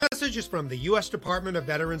message is from the U.S. Department of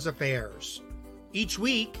Veterans Affairs. Each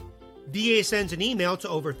week, VA sends an email to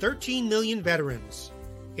over 13 million veterans.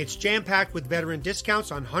 It's jam-packed with veteran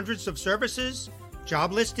discounts on hundreds of services,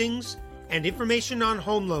 job listings, and information on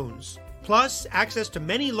home loans, plus access to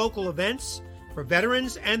many local events for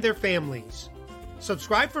veterans and their families.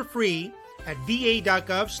 Subscribe for free at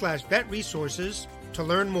va.gov/vetresources to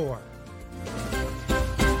learn more.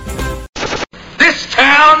 This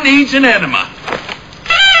town needs an enema.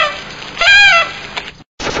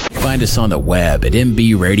 Find us on the web at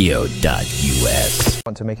mbradio.us. I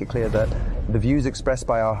want to make it clear that the views expressed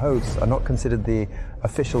by our hosts are not considered the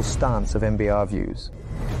official stance of MBR Views.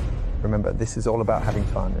 Remember, this is all about having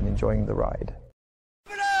fun and enjoying the ride.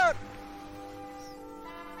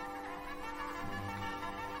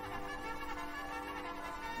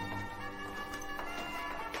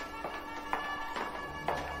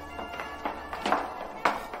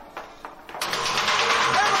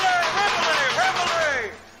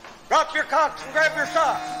 Drop your cocks and grab your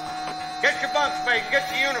socks. Get your bunk space, get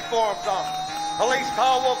your uniforms on. Police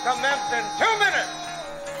call will commence in 2 minutes.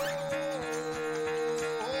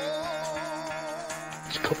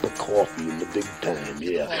 It's a cup of coffee in the big time,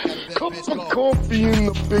 yeah. Cup of coffee in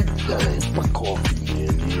the big time. Cup of coffee,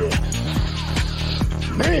 man, yeah.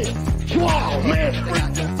 Man, wow, man.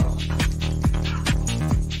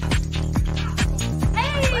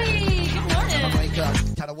 Hey, good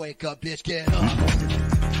morning. Gotta wake up, bitch, get up.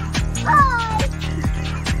 Hi.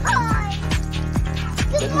 Hi.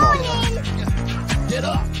 Good morning. Get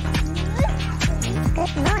up. Good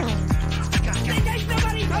morning. There's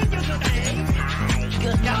nobody home you today. Hi.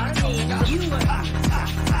 Good morning. You are.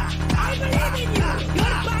 I believe in you.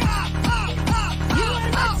 You're back. You are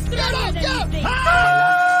much stronger than you think.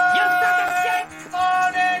 You son of shit.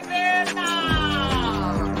 Morning, Vietnam.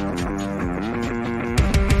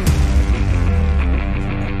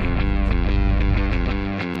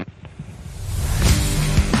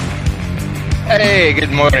 Hey,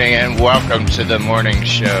 good morning and welcome to the morning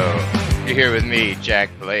show. You're here with me, Jack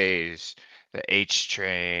Blaze, the H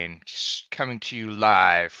Train, coming to you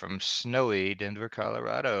live from snowy Denver,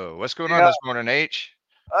 Colorado. What's going on this morning, H?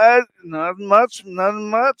 Nothing much.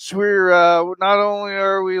 We're not only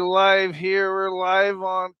are we live here, we're live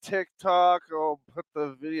on TikTok. I'll put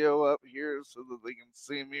the video up here so that they can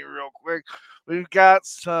see me real quick. We've got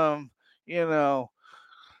some,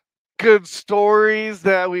 good stories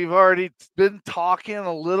that we've already been talking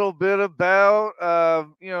a little bit about.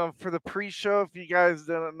 For the pre-show, if you guys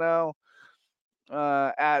didn't know,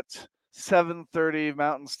 at 7:30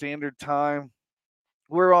 Mountain Standard Time,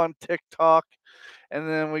 we're on TikTok, and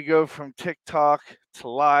then we go from TikTok to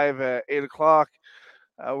live at 8 o'clock.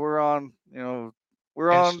 We're on,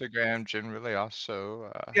 Instagram generally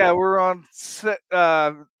also. We're on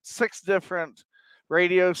 6 different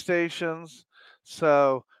radio stations.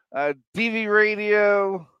 So DV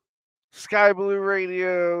Radio, Sky Blue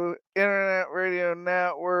Radio, Internet Radio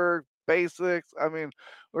Network, Basics. I mean,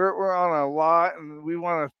 we're on a lot, and we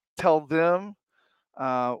want to tell them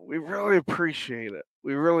we really appreciate it.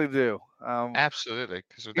 We really do. Absolutely,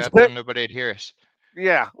 because without them, nobody'd hear us.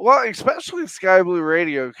 Yeah, well, especially Sky Blue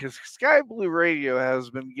Radio, because Sky Blue Radio has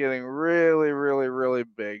been getting really, really, really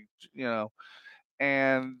big,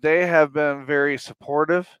 and they have been very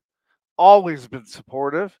supportive. Always been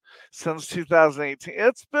supportive since 2018.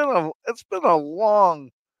 It's been a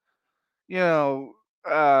long,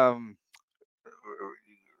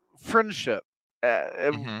 friendship,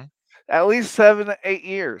 at least 7 to 8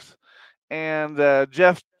 years. And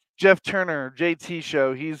Jeff Turner, JT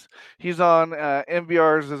show, he's on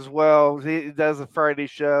MBR's as well. He does a Friday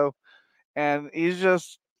show, and he's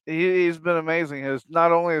been amazing.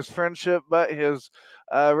 Not only his friendship, but his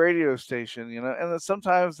radio station, and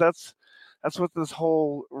sometimes that's what this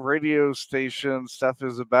whole radio station stuff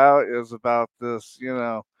is about this,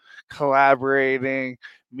 collaborating,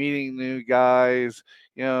 meeting new guys,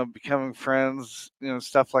 becoming friends,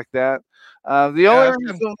 stuff like that. The only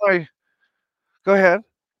reason why, go ahead.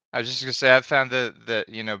 I was just going to say, I've found that,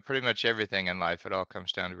 pretty much everything in life, it all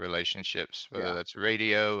comes down to relationships, whether that's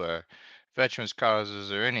radio or veterans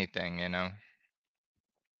causes or anything, It's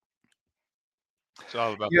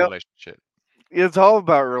all about the relationship. It's all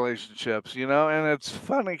about relationships, and it's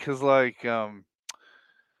funny because, a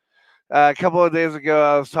couple of days ago,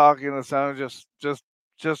 I was talking to someone, just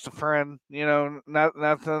a friend,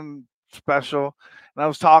 nothing special, and I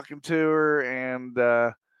was talking to her, and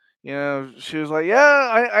she was like,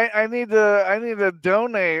 "Yeah, I need to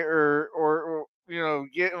donate or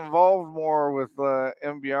get involved more with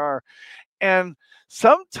MBR," and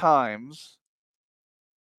sometimes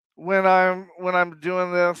when I'm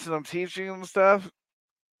doing this and I'm teaching and stuff,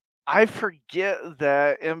 I forget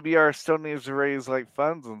that MBR still needs to raise like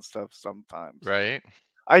funds and stuff sometimes. Right.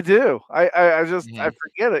 I do. I just I Mhm.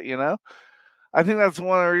 forget it, I think that's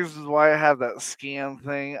one of the reasons why I have that scan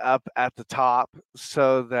thing up at the top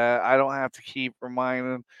so that I don't have to keep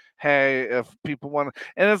reminding, hey, if people want to.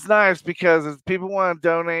 And it's nice because if people want to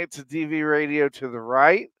donate to DV Radio to the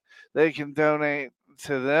right, they can donate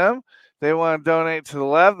to them. They want to donate to the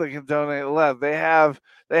left, they can donate to the left. They have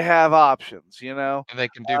options, And they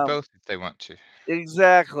can do Um, both if they want to.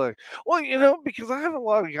 exactly. Well, because I have a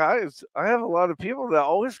lot of guys, I have a lot of people that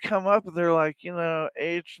always come up and they're like,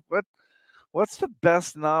 H, what's the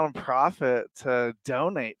best nonprofit to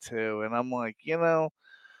donate to? And I'm like,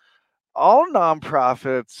 all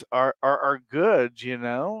nonprofits are good,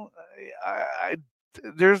 I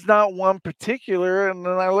there's not one particular. And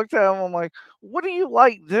then I looked at them, I'm like, what do you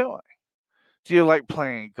like doing? Do you like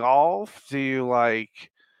playing golf? Do you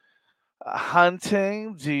like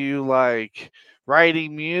hunting? Do you like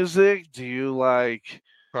writing music? Do you like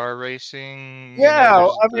Car racing, Yeah,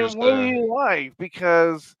 there's I there's mean, what do a you like?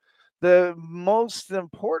 Because the most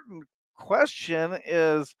important question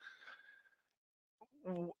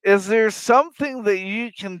is there something that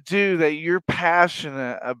you can do that you're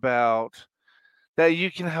passionate about that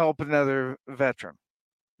you can help another veteran?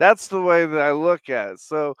 That's the way that I look at it.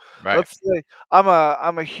 So right. let's say I'm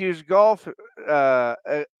a huge golf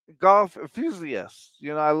enthusiast.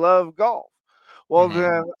 I love golf. Well, Mhm.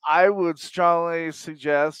 then I would strongly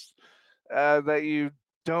suggest that you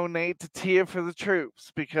donate to Tia for the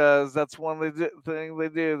Troops because that's one thing they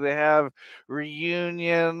do. They have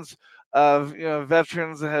reunions of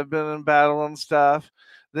veterans that have been in battle and stuff.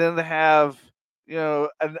 Then they have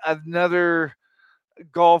another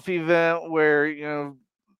golf event where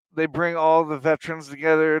they bring all the veterans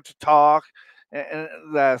together to talk, and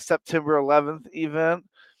the September 11th event.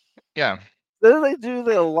 Yeah. Then they do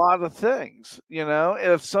a lot of things.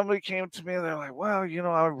 If somebody came to me and they're like, "Well,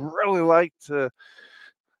 I really like to,"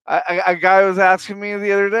 a guy was asking me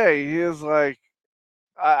the other day. He was like,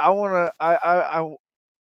 "I want to.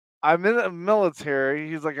 I'm in the military."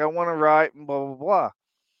 He's like, "I want to write and blah blah blah."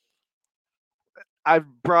 I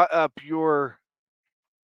brought up your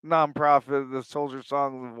nonprofit, the Soldier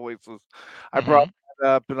Song of the Voiceless. I brought Mhm. that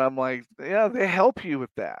up, and I'm like, "Yeah, they help you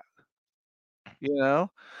with that." You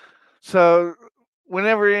know. So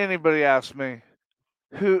whenever anybody asks me,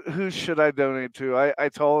 who should I donate to? I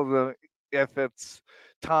told them if it's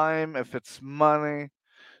time, if it's money,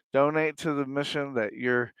 donate to the mission that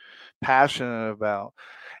you're passionate about.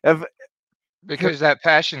 If 'Cause Because that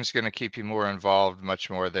passion's gonna keep you more involved much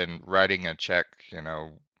more than writing a check,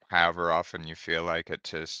 however often you feel like it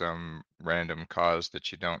to some random cause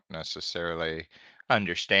that you don't necessarily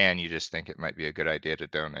understand. You just think it might be a good idea to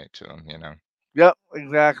donate to them. Yep,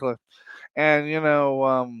 exactly. And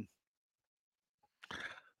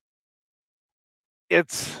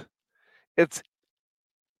it's it's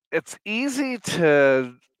it's easy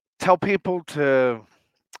to tell people to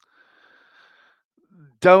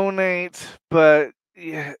donate, but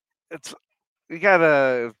yeah, it's you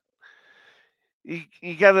gotta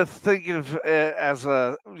you gotta think of it as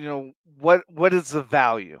what is the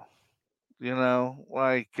value,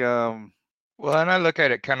 like Well, and I look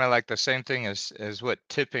at it kind of like the same thing as what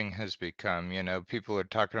tipping has become. People are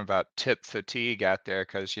talking about tip fatigue out there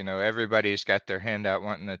because, everybody's got their hand out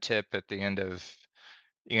wanting a tip at the end of,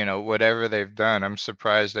 whatever they've done. I'm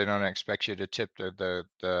surprised they don't expect you to tip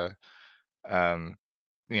um,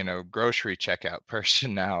 grocery checkout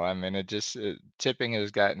person now. I mean, tipping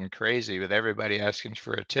has gotten crazy with everybody asking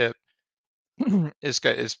for a tip.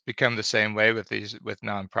 It's become the same way with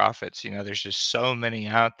nonprofits. There's just so many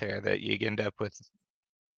out there that you end up with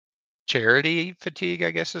charity fatigue,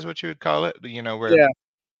 I guess is what you would call it. Where yeah.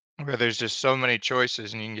 where there's just so many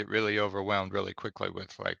choices and you can get really overwhelmed really quickly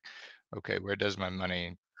with like, okay, where does my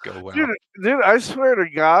money go Dude, well? dude, I swear to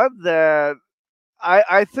God that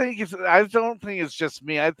I don't think it's just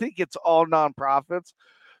me. I think it's all nonprofits,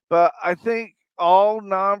 but I think all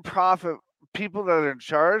nonprofit people that are in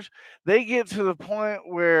charge, they get to the point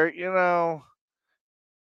where,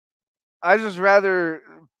 I just rather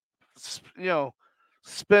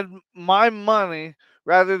spend my money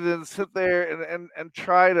rather than sit there and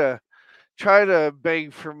try to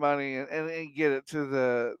beg for money and get it to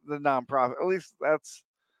the nonprofit. At least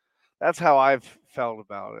that's how I've felt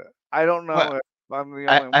about it. I don't Well, know if I'm the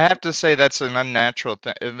I, only one. I have to say that's an unnatural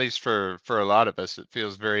thing, at least for a lot of us. It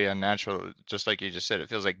feels very unnatural, just like you just said. It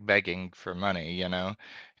feels like begging for money. And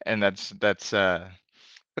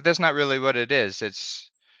but that's not really what it is.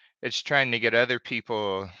 It's trying to get other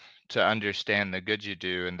people to understand the good you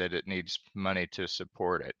do and that it needs money to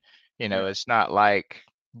support it. Right. It's not like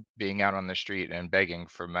being out on the street and begging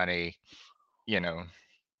for money,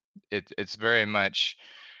 it's very much,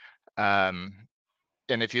 and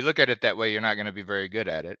if you look at it that way, you're not going to be very good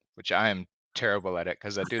at it, which I am terrible at it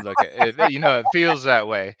because I do look at it, it feels that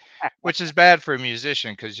way, which is bad for a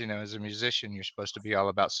musician because, as a musician, you're supposed to be all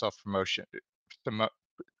about self-promotion.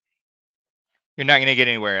 You're not going to get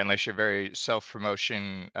anywhere unless you're very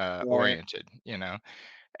self-promotion Right. oriented,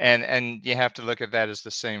 and you have to look at that as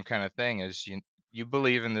the same kind of thing as you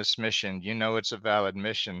believe in this mission, it's a valid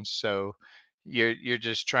mission, so you're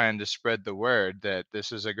just trying to spread the word that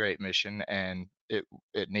this is a great mission and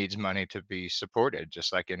it needs money to be supported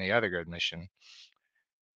just like any other good mission.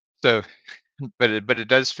 So but it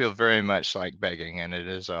does feel very much like begging, and it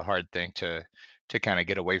is a hard thing to kind of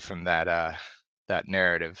get away from that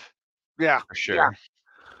narrative. Yeah. For sure.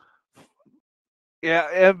 Yeah,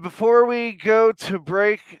 and before we go to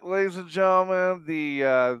break, ladies and gentlemen,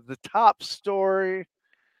 the top story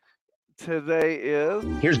today is...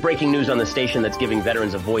 Here's breaking news on the station that's giving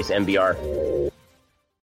veterans a voice, MBR.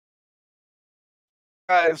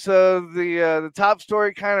 All right, so the top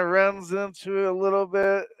story kind of runs into a little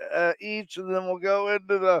bit each, and then we'll go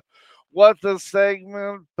into the what the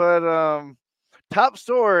segment. But top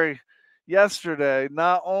story yesterday,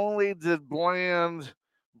 not only did Bland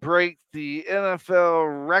break the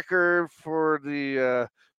NFL record for the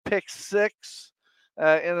pick six in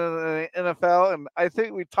the NFL, and I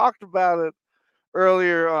think we talked about it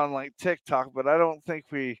earlier on like TikTok, but I don't think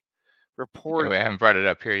we reported. We haven't brought it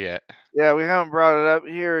up here yet. Yeah, we haven't brought it up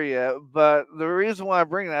here yet, but the reason why I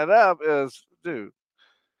bring that up is, dude,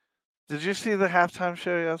 did you see the halftime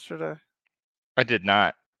show yesterday? I did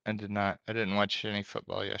not. I didn't watch any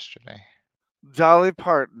football yesterday. Dolly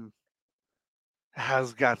Parton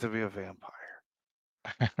has got to be a vampire.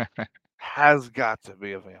 Has got to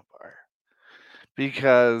be a vampire.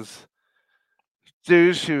 Because,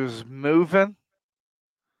 dude, she was moving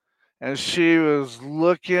and she was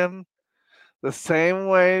looking the same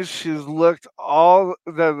way she's looked all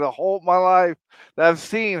the whole my life that I've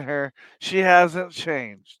seen her. She hasn't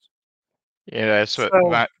changed. Yeah, that's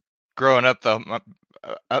what growing up though.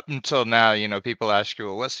 Up until now, people ask you,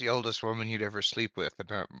 well, what's the oldest woman you'd ever sleep with?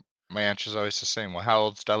 And my answer is always the same. Well, how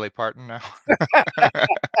old's Dolly Parton now?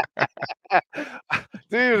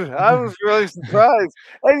 Dude, I was really surprised.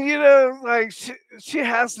 And like she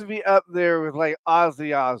has to be up there with like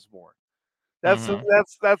Ozzy Osbourne. That's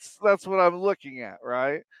what I'm looking at,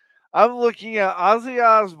 right? I'm looking at Ozzy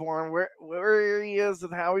Osbourne, where he is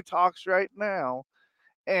and how he talks right now.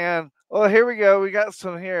 And well, here we go. We got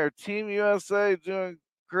some here. Team USA doing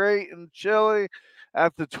great in Chile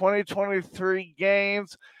at the 2023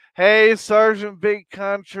 games. Hey, Sergeant Big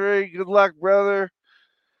Country, good luck, brother.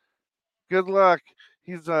 Good luck.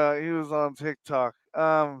 He was on TikTok.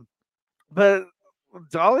 But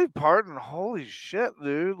Dolly Parton, holy shit,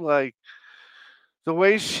 dude! Like the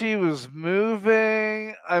way she was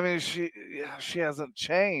moving. I mean, she hasn't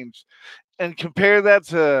changed. And compare that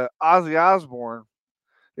to Ozzy Osbourne.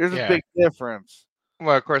 There's a big difference.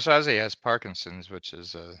 Well, of course, Ozzy has Parkinson's, which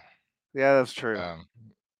is yeah, that's true.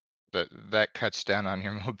 That cuts down on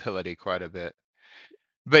your mobility quite a bit.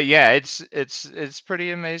 But yeah, it's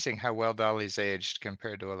pretty amazing how well Dolly's aged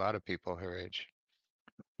compared to a lot of people her age.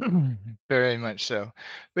 Very much so.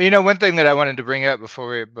 But one thing that I wanted to bring up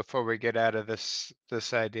before we get out of this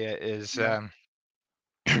idea is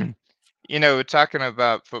talking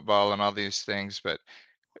about football and all these things, but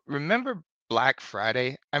remember Black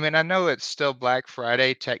Friday? I mean, I know it's still Black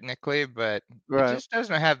Friday technically, but it just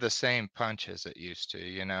doesn't have the same punch as it used to,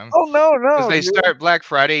 Oh no, because they start Black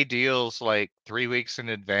Friday deals like 3 weeks in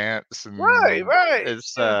advance, and right.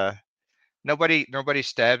 It's nobody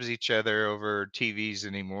stabs each other over TVs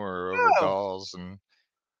anymore or over dolls, and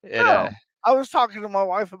I was talking to my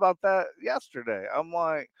wife about that yesterday. I'm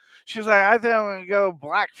like, she's like, I think I'm gonna go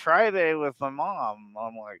Black Friday with my mom.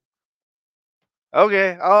 I'm like,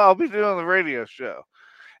 okay, I'll be doing the radio show.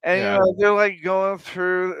 And they're like going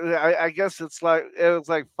through. I guess it was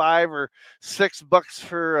like $5 or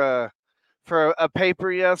 $6 for a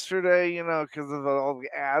paper yesterday. Because of all the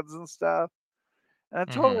ads and stuff. And I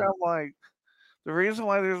told her, I'm like, the reason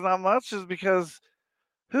why there's not much is because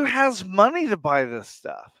who has money to buy this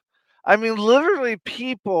stuff? I mean, literally,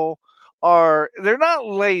 people they're not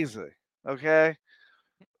lazy, okay?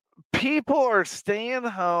 People are staying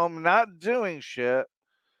home, not doing shit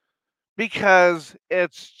because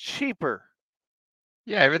it's cheaper.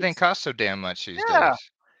 Yeah, everything costs so damn much these days.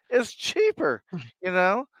 It's cheaper,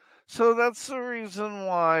 So that's the reason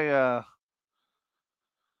why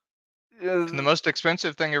And the most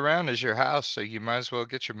expensive thing around is your house, so you might as well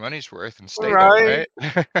get your money's worth and stay right.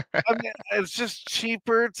 there, right? I mean, it's just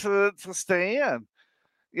cheaper to stay in.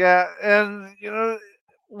 Yeah, and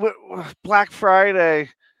with Black Friday,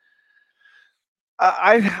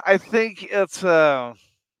 I think it's a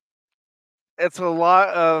lot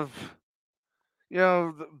of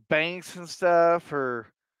the banks and stuff are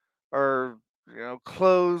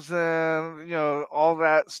closing, all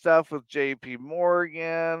that stuff with JP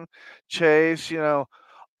Morgan, Chase,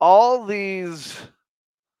 all these,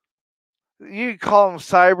 you call them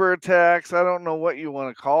cyber attacks. I don't know what you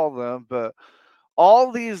want to call them, but all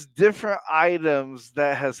these different items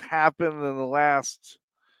that has happened in the last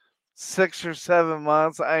 6 or 7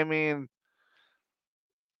 months. I mean,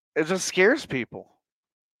 it just scares people,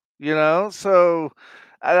 so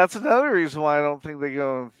that's another reason why I don't think they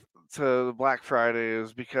go to Black Friday,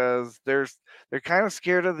 is because they're kind of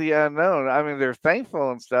scared of the unknown. I mean, they're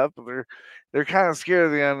thankful and stuff, but they're kind of scared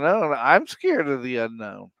of the unknown. I'm scared of the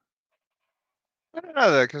unknown. I don't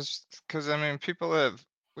know that, because I mean,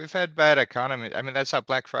 we've had bad economy. I mean, that's how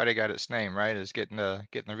Black Friday got its name, right? Is getting the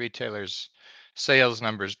retailers' sales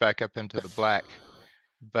numbers back up into the black.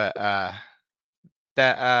 But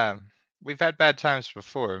that we've had bad times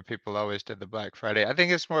before, and people always did the Black Friday. I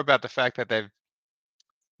think it's more about the fact that they've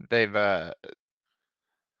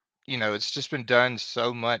it's just been done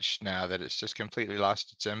so much now that it's just completely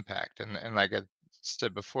lost its impact. And like I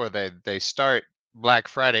said before, they start Black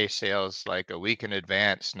Friday sales like a week in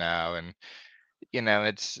advance now, and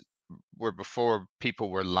it's where before people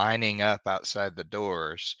were lining up outside the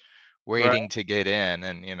doors waiting to get in,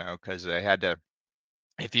 and because they had to,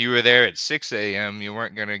 if you were there at 6 a.m., you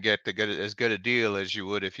weren't going to get as good a deal as you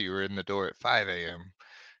would if you were in the door at 5 a.m.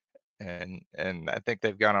 And I think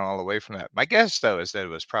they've gone all away from that. My guess, though, is that it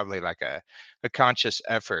was probably like a conscious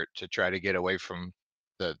effort to try to get away from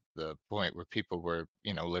the point where people were,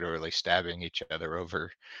 literally stabbing each other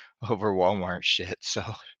over Walmart shit. So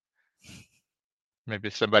maybe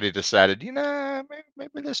somebody decided, maybe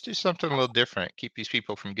let's do something a little different, keep these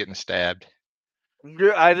people from getting stabbed.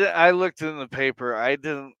 I looked in the paper. I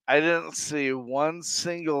didn't see one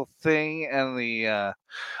single thing in the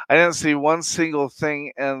I didn't see one single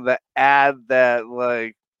thing in the ad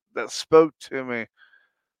that spoke to me.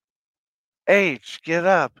 H, get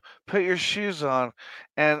up, put your shoes on,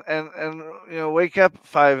 and wake up at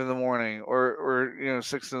 5 in the morning or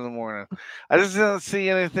 6 in the morning. I just didn't see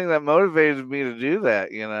anything that motivated me to do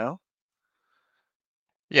that.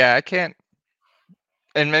 Yeah, I can't.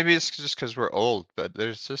 And maybe it's just because we're old, but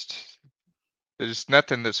there's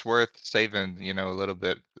nothing that's worth saving, a little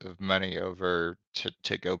bit of money over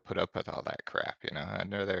to go put up with all that crap.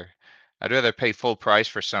 I'd rather pay full price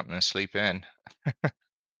for something and sleep in.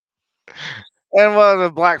 And well, the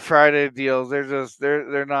Black Friday deals,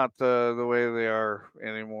 they're not the way they are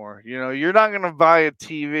anymore. You're not gonna buy a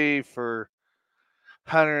TV for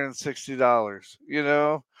 $160.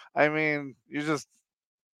 I mean, you just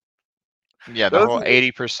the whole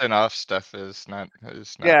 80% off stuff is not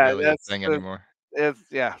really a thing anymore.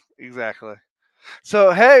 Yeah, exactly.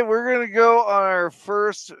 So hey, we're gonna go on our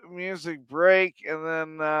first music break, and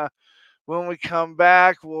then when we come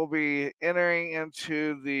back, we'll be entering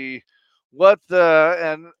into the what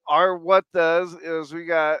does is we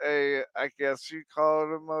got I guess you call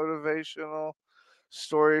it a motivational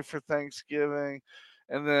story for Thanksgiving,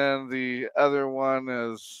 and then the other one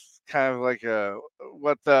is kind of like a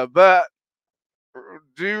but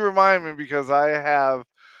do remind me, because I have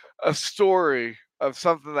a story of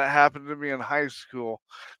something that happened to me in high school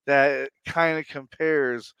that kind of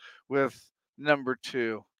compares with number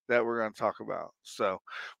 2 that we're going to talk about. So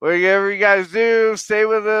whatever you guys do, stay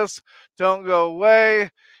with us. Don't go away.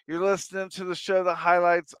 You're listening to the show that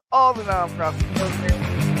highlights all the nonprofit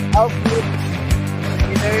programs out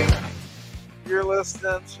there. You're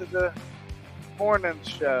listening to the morning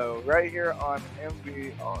show right here on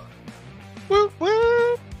MBR. Whoop,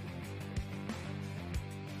 whoop.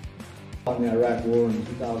 On the Iraq War in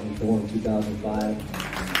 2004 and 2005.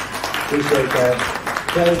 Appreciate that.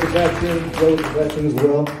 Kelly's a veteran, Joe's a veteran as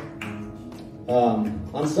well.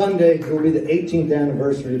 On Sunday, it will be the 18th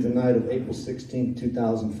anniversary of the night of April 16,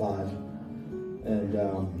 2005. And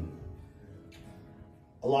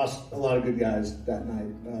I lost a lot of good guys that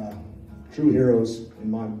night. True heroes,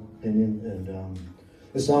 in my opinion. And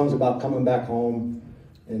this song's about coming back home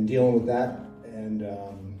and dealing with that, and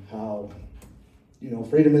how,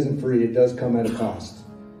 freedom isn't free. It does come at a cost.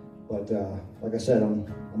 But like I said, I'm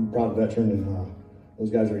a proud veteran, and those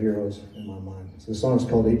guys are heroes in my mind. So the song's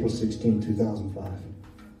called April 16, 2005.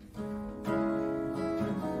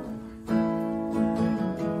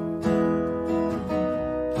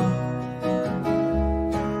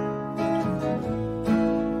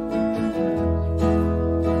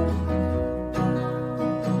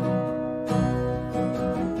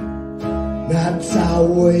 Nights I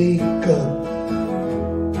wake up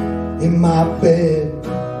in my bed,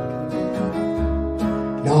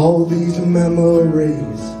 and all these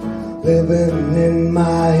memories living in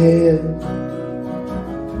my head.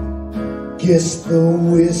 Guess the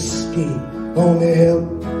whiskey only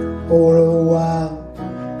helped for a while,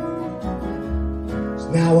 so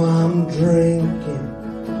now I'm drinking,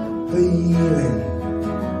 feeling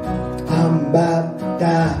I'm about to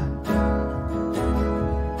die.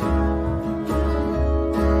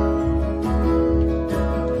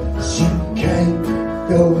 She can't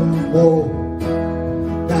go to war,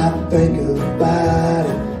 not think about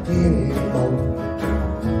it anymore.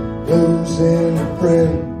 Losing a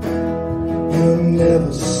friend you'll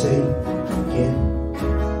never see again.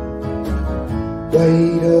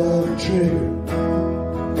 Weight of trigger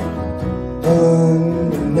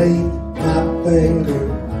underneath my finger.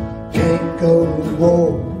 Can't go to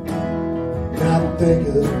war, not think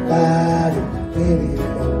about it anymore.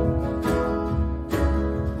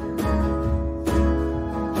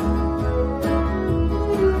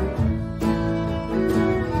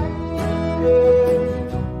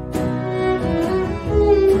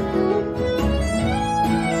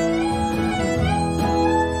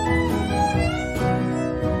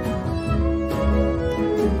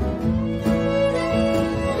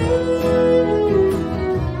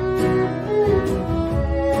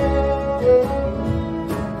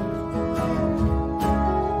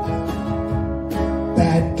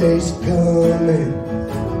 Bad days coming,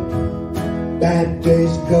 bad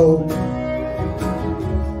days go.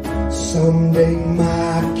 Someday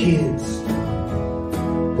my kids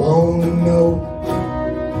wanna know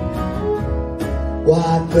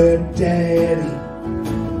why their daddy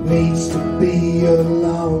needs to be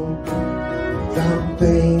alone. I'm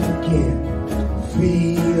thinking,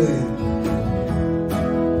 feeling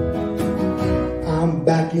I'm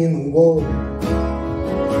back in the war.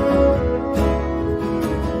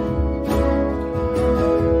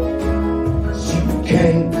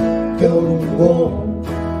 Can't go to war,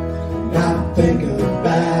 not think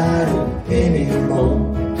about it anymore.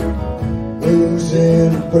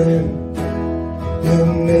 Losing a friend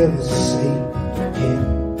you'll never see again.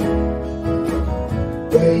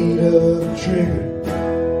 Weight of trigger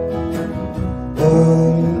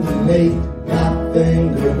underneath my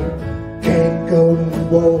finger. Can't go to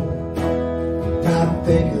war, not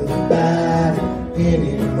think about it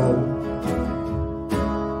anymore.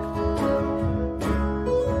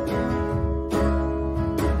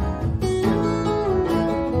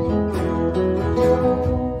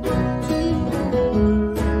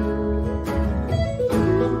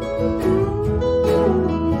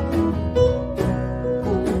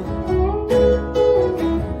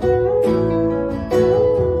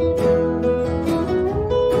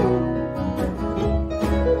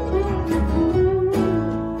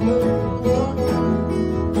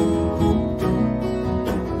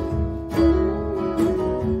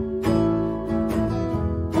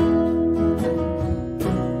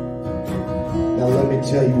 Now let me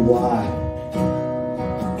tell you why.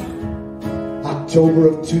 October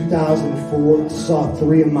of 2004, I saw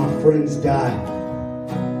 3 of my friends die.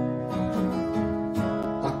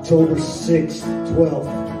 October 6th, 12th,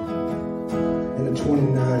 and the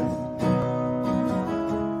 29th.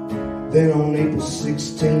 Then on April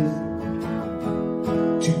 16th,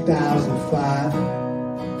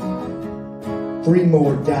 2005, 3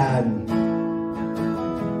 more died in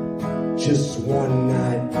just one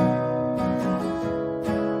night.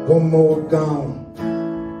 One more gone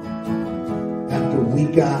after we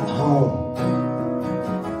got home.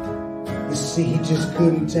 You see, he just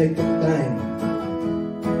couldn't take the thing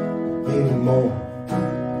anymore.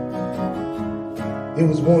 It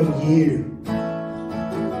was 1 year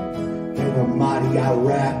in a mighty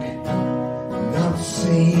Iraq, and I'm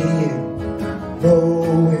seeing,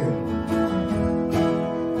 knowing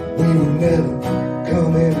we were never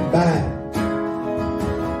coming back.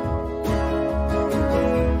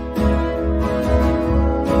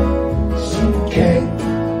 Can't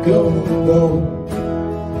go to war,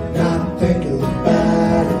 not thinking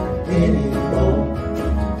about it anymore.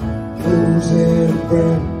 Losing a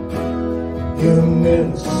friend you'll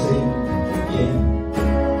never see again.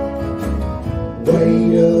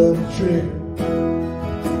 Weight of trigger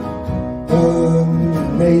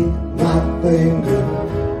underneath my finger.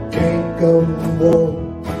 Can't go to war,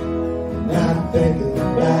 not thinking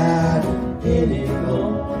about it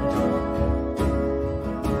anymore.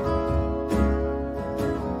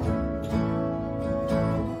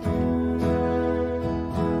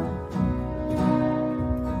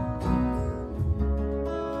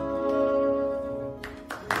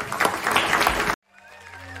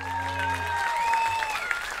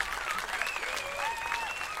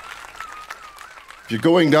 If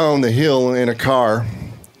you're going down the hill in a car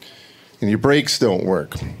and your brakes don't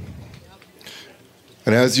work,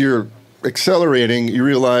 and as you're accelerating, you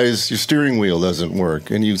realize your steering wheel doesn't work,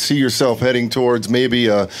 and you see yourself heading towards maybe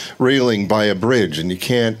a railing by a bridge, and you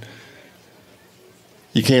can't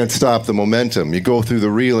stop the momentum. You go through the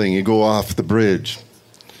railing, you go off the bridge.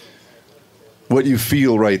 What you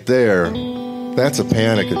feel right there, that's a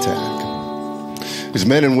panic attack. There's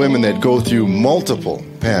men and women that go through multiple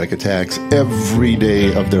panic attacks every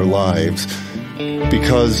day of their lives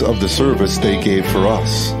because of the service they gave for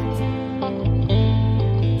us.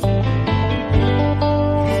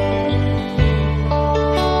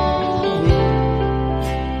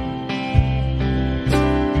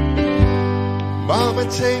 Mama,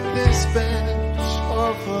 take this bench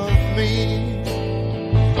off of me,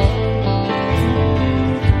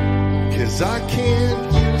 'cause I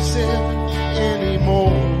can't use it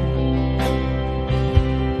anymore.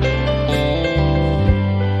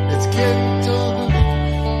 It's getting dark,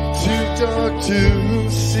 too dark to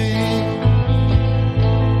see.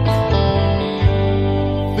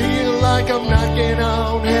 Feel like I'm knocking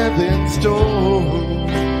on heaven's door.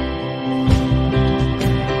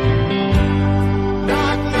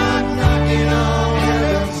 Knock, knock, knocking on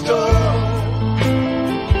heaven's door.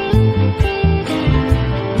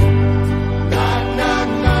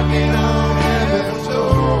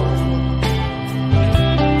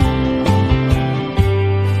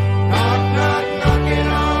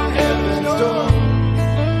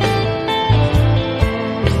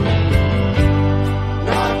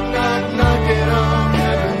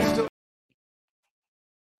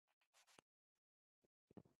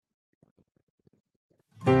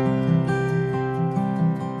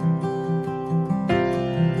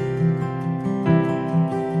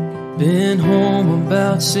 Been home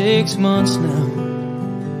about 6 months now,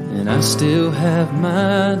 and I still have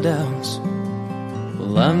my doubts.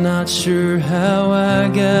 Well, I'm not sure how I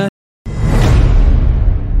got.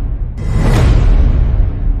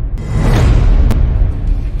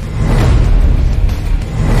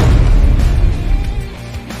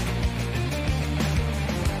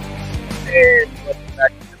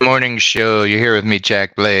 Morning show. You're here with me,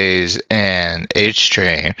 Jack Blaze and H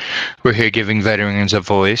Train. We're here giving veterans a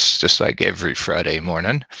voice, just like every Friday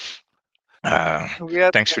morning.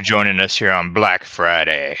 Thanks for joining us here on Black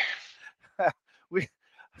Friday.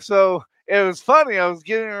 So it was funny. I was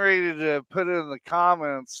getting ready to put it in the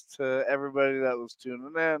comments to everybody that was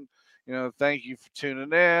tuning in. Thank you for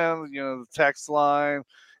tuning in. The text line.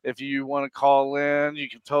 If you want to call in, you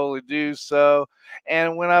can totally do so.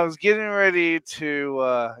 And when I was getting ready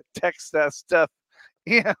to text that stuff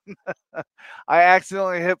in, I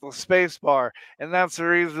accidentally hit the space bar. And that's the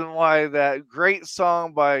reason why that great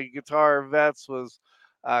song by Guitar Vets was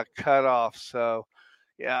cut off. So,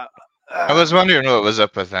 yeah. I was wondering what was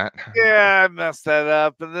up with that. Yeah, I messed that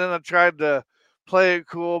up. And then I tried to play it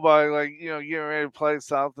cool by, getting ready to play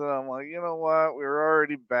something. I'm like, you know what? We're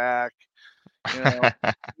already back.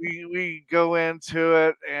 We go into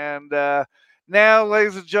it, and now,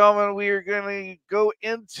 ladies and gentlemen, we are going to go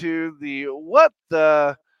into the what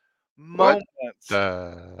the moment.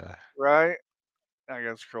 Right? I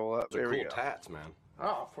gotta scroll up. There we go. Cool tats, man.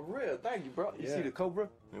 Oh, for real. Thank you, bro. You see the Cobra?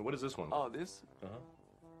 And what is this one? Oh, this?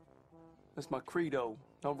 That's my credo.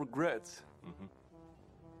 No regrets.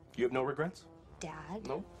 You have no regrets? Dad?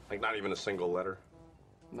 No? Like not even a single letter?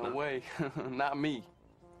 No way. Not me.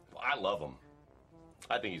 Well, I love him.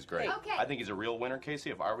 I think he's great. Okay. I think he's a real winner, Casey.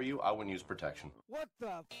 If I were you, I wouldn't use protection. What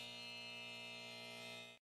the?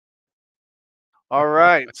 All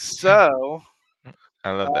right, so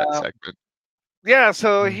I love that segment. Yeah,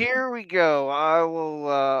 so here we go. I will.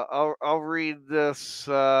 I'll read this.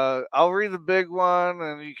 I'll read the big one,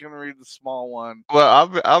 and you can read the small one.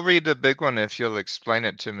 Well, I'll read the big one if you'll explain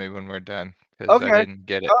it to me when we're done, because I didn't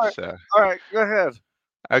get it. All right. So. All right, go ahead.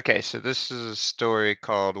 Okay, so this is a story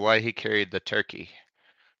called "Why He Carried the Turkey"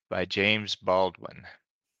 by James Baldwin,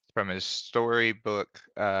 from his storybook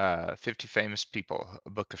 50 Famous People, a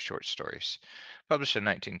book of short stories, published in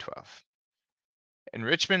 1912. In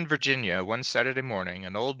Richmond, Virginia, one Saturday morning,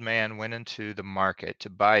 an old man went into the market to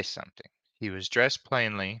buy something. He was dressed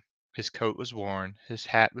plainly, his coat was worn, his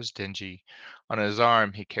hat was dingy. On his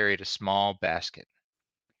arm he carried a small basket.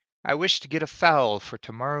 "I wish to get a fowl for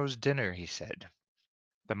tomorrow's dinner," he said.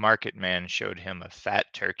 The market man showed him a fat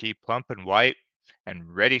turkey, plump and white,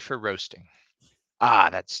 and ready for roasting. "Ah,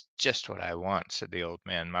 that's just what I want," said the old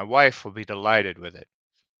man. "My wife will be delighted with it."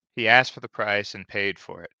 He asked for the price and paid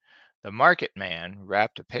for it. The market man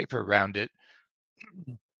wrapped a paper round it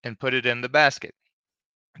and put it in the basket.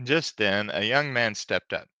 Just then a young man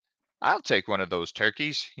stepped up. "I'll take one of those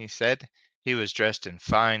turkeys," he said. He was dressed in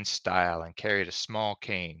fine style and carried a small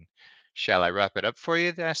cane. "Shall I wrap it up for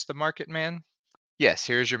you?" asked the market man. "Yes,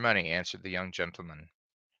 here is your money," answered the young gentleman.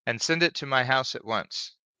 "And send it to my house at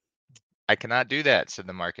once." "I cannot do that," said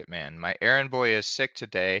the market man. "My errand boy is sick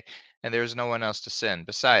today, and there is no one else to send.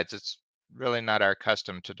 Besides, it's really not our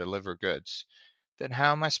custom to deliver goods." "Then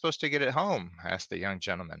how am I supposed to get it home?" asked the young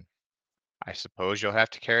gentleman. "I suppose you'll have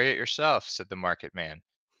to carry it yourself," said the market man.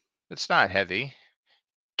 "It's not heavy."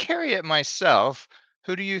 "Carry it myself?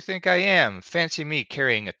 Who do you think I am? Fancy me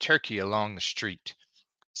carrying a turkey along the street,"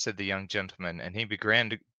 said the young gentleman, and he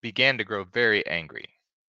began to grow very angry.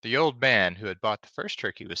 The old man who had bought the first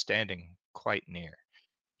turkey was standing quite near.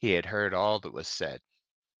 He had heard all that was said.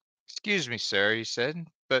 "Excuse me, sir," he said,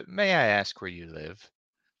 "but may I ask where you live?"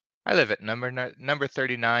 "I live at number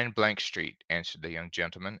 39 Street," answered the young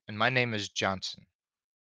gentleman, "and my name is Johnson."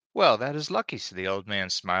 "Well, that is lucky," said the old man,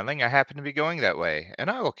 smiling. "I happen to be going that way, and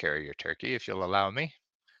I will carry your turkey if you'll allow me."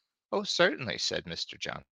 "Oh, certainly," said Mr.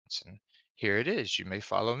 Johnson. "Here it is. You may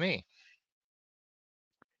follow me."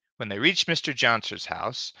 When they reached Mr. Johnson's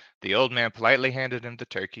house, the old man politely handed him the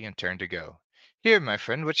turkey and turned to go. "Here, my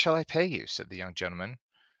friend, what shall I pay you?" said the young gentleman.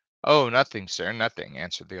 "Oh, nothing, sir, nothing,"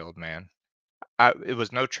 answered the old man. It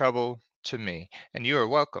was no trouble to me, and you are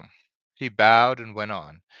welcome." He bowed and went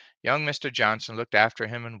on. Young Mr. Johnson looked after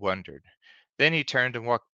him and wondered. Then he turned and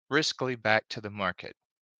walked briskly back to the market.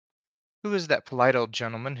 "Who is that polite old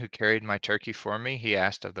gentleman who carried my turkey for me?" he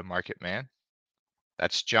asked of the market man.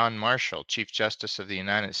 "That's John Marshall, Chief Justice of the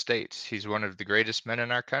United States. He's one of the greatest men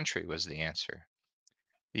in our country," was the answer.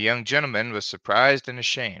 The young gentleman was surprised and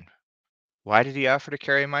ashamed. "Why did he offer to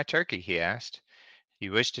carry my turkey?" he asked. "He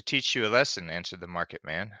wished to teach you a lesson," answered the market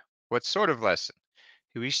man. "What sort of lesson?"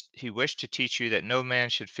 He wished to teach you that no man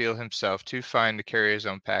should feel himself too fine to carry his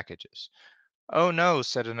own packages." "Oh, no,"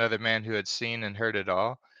 said another man who had seen and heard it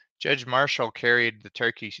all. "Judge Marshall carried the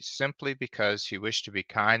turkey simply because he wished to be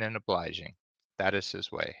kind and obliging. That is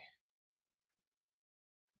his way."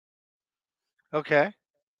 Okay.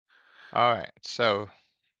 All right. So,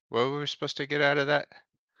 what were we supposed to get out of that?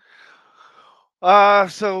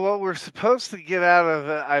 So what we're supposed to get out of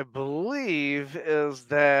it, I believe, is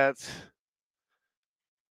that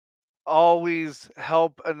always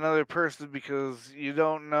help another person because you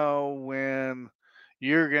don't know when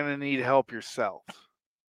you're going to need help yourself.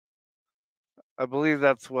 I believe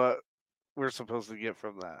that's what we're supposed to get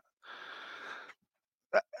from that.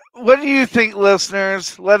 What do you think,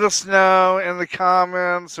 listeners? Let us know in the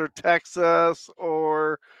comments or text us,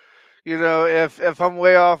 or if I'm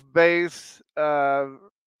way off base,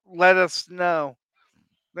 let us know.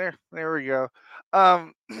 There we go.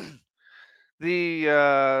 Um, the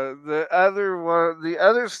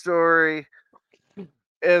other story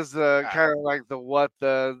is kind of like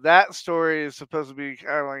that story is supposed to be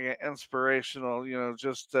kind of like an inspirational,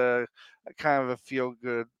 just kind of a feel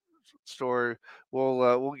good story.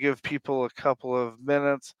 We'll give people a couple of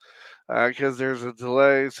minutes because there's a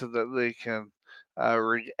delay so that they can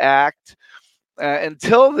react.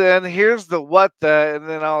 Until then, here's the and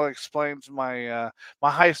then I'll explain to my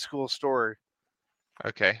high school story.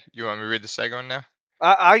 Okay. You want me to read the second one now?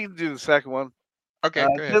 I can do the second one. Okay,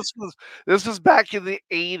 go ahead. This was back in the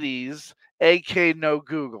 80s, aka no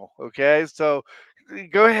Google. Okay, so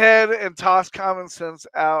go ahead and toss common sense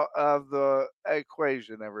out of the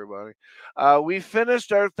equation, everybody. We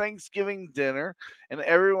finished our Thanksgiving dinner and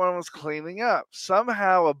everyone was cleaning up.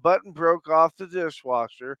 Somehow a button broke off the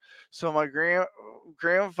dishwasher, so my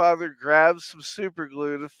grandfather grabbed some super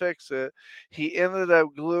glue to fix it. He ended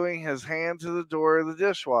up gluing his hand to the door of the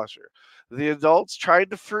dishwasher. The adults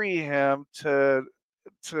tried to free him to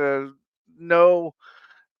no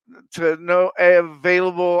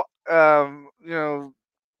available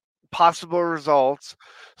possible results.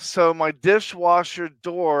 So my dishwasher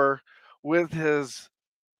door with his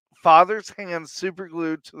father's hand super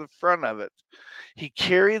glued to the front of it. He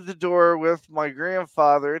carried the door with my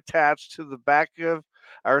grandfather attached to the back of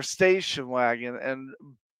our station wagon and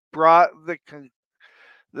brought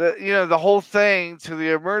the whole thing to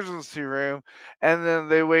the emergency room, and then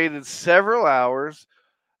they waited several hours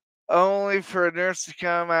only for a nurse to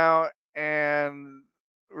come out and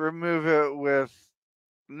remove it with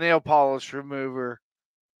nail polish remover.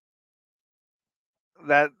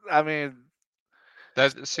 That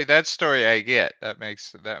story I get. That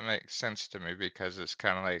makes sense to me because it's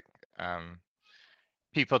kind of like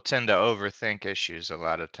people tend to overthink issues a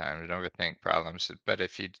lot of times, and overthink problems. But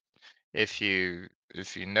if you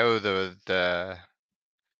know the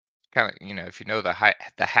kind of if you know the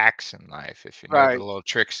hacks in life, if you know the Right. little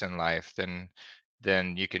tricks in life, then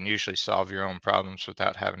then you can usually solve your own problems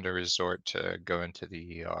without having to resort to going to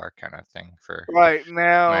the ER kind of thing for Right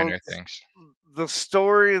now, minor things. the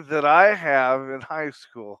story that I have in high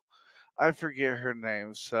school, I forget her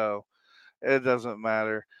name, so it doesn't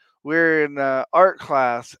matter. We're in art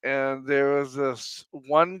class, and there was this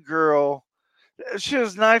one girl. She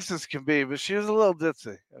was nice as can be, but she was a little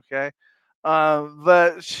ditzy. Okay,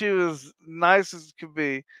 but she was nice as can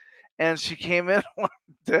be, and she came in one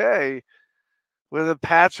day with a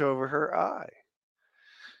patch over her eye.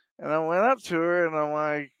 And I went up to her and I'm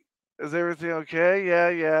like, "Is everything okay?" "Yeah,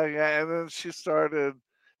 yeah, yeah." And then she started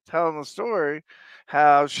telling the story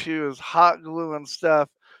how she was hot gluing stuff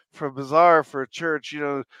for a bazaar for a church.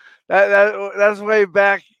 That's way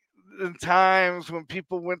back in times when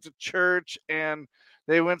people went to church and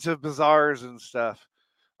they went to bazaars and stuff.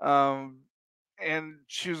 Um, and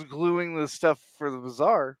she was gluing the stuff for the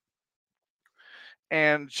bazaar,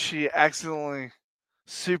 and she accidentally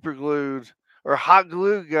super glued or hot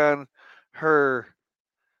glue gun her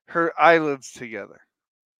eyelids together.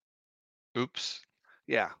 Oops.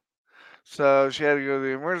 Yeah. So she had to go to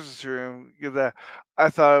the emergency room, get that. I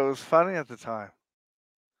thought it was funny at the time.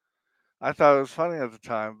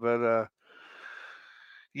 But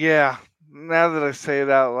yeah, now that I say it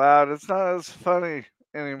out loud, it's not as funny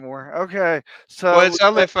anymore. Okay. Well, So it's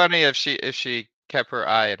only funny if she kept her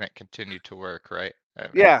eye and it continued to work, right? I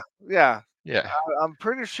mean, yeah, yeah. yeah. I'm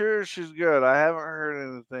pretty sure she's good. I haven't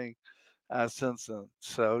heard anything since then.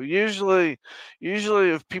 So usually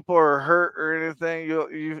if people are hurt or anything,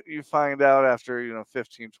 you find out after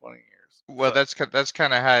 15, 20 years. Well, So that's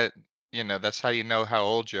kind of how, that's how you know how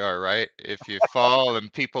old you are, right? If you fall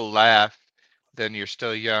and people laugh, then you're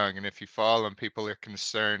still young, and if you fall and people are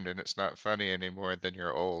concerned and it's not funny anymore, then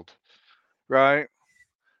you're old. right,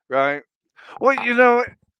 right. Well,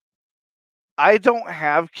 I don't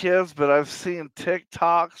have kids, but I've seen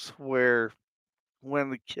TikToks where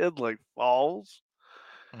when the kid like falls,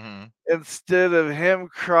 Hmm. instead of him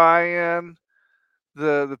crying,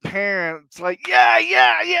 the parents like, yeah,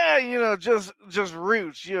 yeah, yeah, just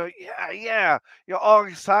roots, yeah, yeah, you're all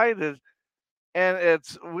excited. And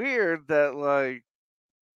it's weird that like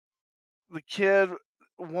the kid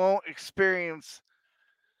won't experience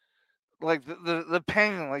like the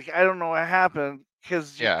pain. Like, I don't know what happened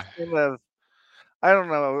because you Yeah, kind of, I don't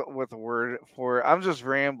know what the word for it. I'm just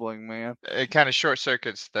rambling, man. it kind of short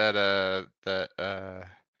circuits that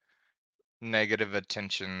negative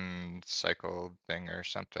attention cycle thing or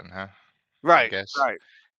something, huh? I Right, guess. right.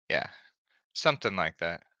 Yeah, something like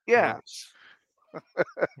that. We're Yeah.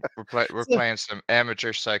 we're So, playing some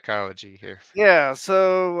amateur psychology here. yeah,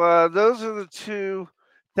 so those are the two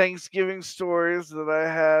Thanksgiving stories that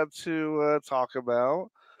I had to talk about.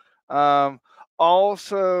 Um,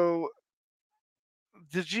 Also,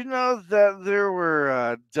 did you know that there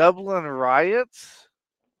were Dublin riots?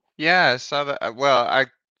 Yeah, I saw that. Well, I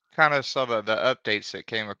kind of saw the updates that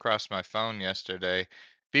came across my phone yesterday.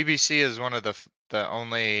 BBC is one of the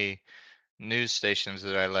only news stations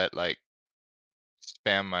that I let like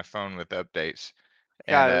spam my phone with updates.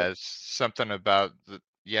 And Got it. something about the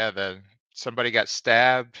somebody got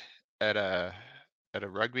stabbed at a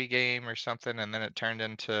rugby game or something, and then it turned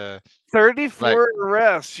into like 34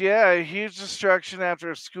 arrests. Yeah, a huge destruction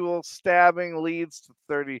after a school stabbing leads to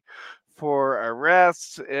 34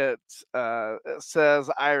 arrests. It says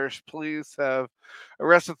Irish police have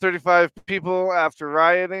arrested 35 people after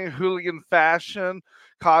rioting. Hooligan fashion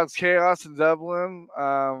caused chaos in Dublin.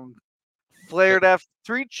 Flared after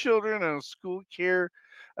three children and a school care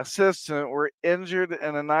assistant were injured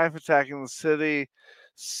in a knife attack in the city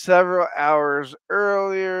several hours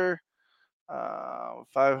earlier.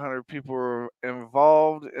 500 people were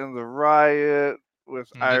involved in the riot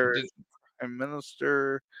with Irish Prime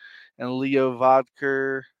Minister and Leo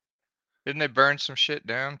Vodker. didn't they burn some shit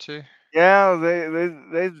down too? Yeah,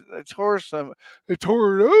 they tore some. They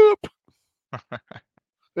tore it up.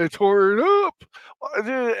 They tore it up,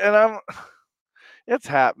 dude. And it's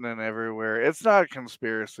happening everywhere. It's not a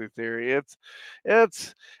conspiracy theory.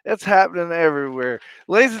 It's happening everywhere.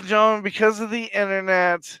 Ladies and gentlemen, because of the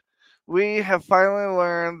internet, we have finally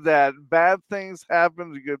learned that bad things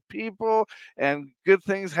happen to good people and good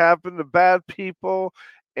things happen to bad people,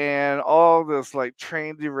 and all this like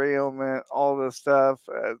train derailment, all this stuff.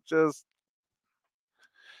 Just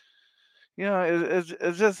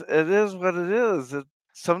it's just it is what it is.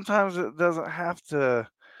 Sometimes it doesn't have to.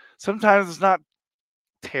 Sometimes it's not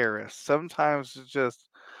terrorists. Sometimes it's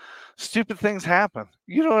just stupid things happen.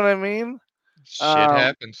 You know what I mean? Shit Um,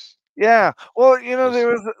 happens. yeah. Well,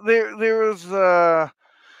 Just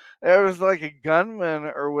there was like a gunman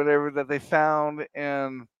or whatever that they found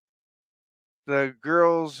in the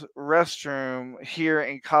girls' restroom here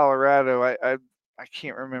in Colorado. I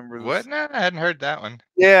can't remember What? this. No, I hadn't heard that one.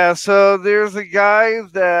 Yeah, so there's a guy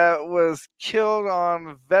that was killed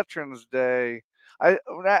on Veterans Day.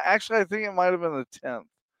 Actually, I think it might have been the 10th.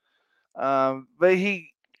 But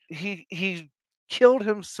he killed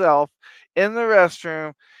himself in the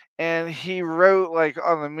restroom, and he wrote like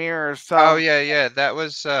on the mirror Oh some. yeah. That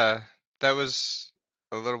was a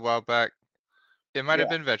little while back. It might Yeah. have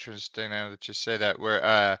been Veterans Day now that you say that.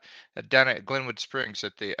 Where down at Glenwood Springs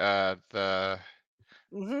at the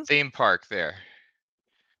Mhm. theme park there.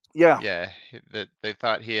 Yeah. Yeah, that they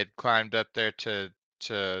thought he had climbed up there to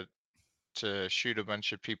shoot a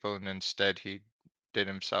bunch of people, and instead he did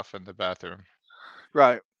himself in the bathroom.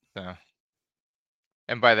 Right. So,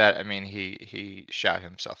 and by that I mean he shot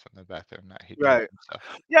himself in the bathroom, not he did it Right.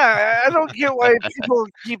 himself. Yeah, I don't get why people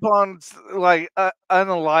keep on like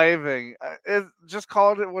unaliving. Just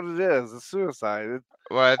call it what it is. It's suicide.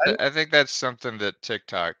 Well, I think that's something that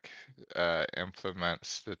TikTok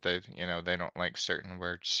implements, that they don't like certain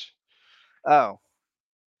words. Oh,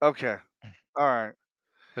 okay. All right.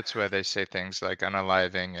 That's why they say things like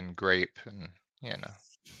unaliving and grape and you know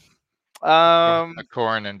the Um,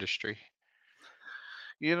 corn industry.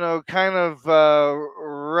 kind of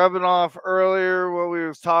rubbing off earlier what we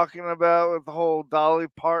was talking about with the whole Dolly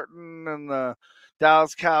Parton and the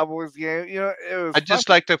Dallas Cowboys game. It was I'd just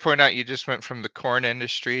funny. like to point out you just went from the corn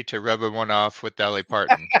industry to rubbing one off with Dolly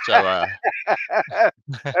Parton. So I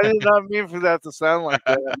did not mean for that to sound like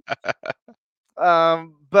that.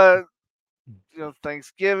 But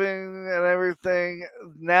Thanksgiving and everything.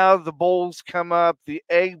 Now the bowls come up. The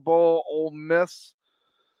Egg Bowl, Ole Miss.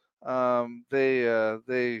 They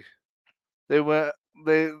went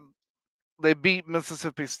they beat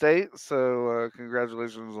Mississippi State, so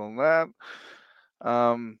congratulations on that.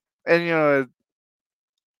 And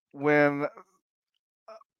when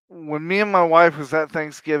me and my wife was at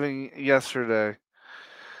Thanksgiving yesterday,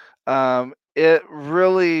 it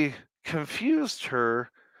really confused her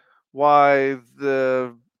why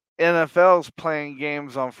the NFL's playing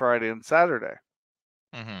games on Friday and Saturday.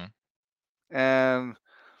 hmm And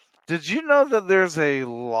did you know that there's a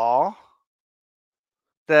law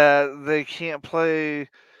that they can't play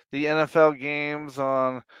the NFL games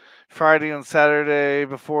on Friday and Saturday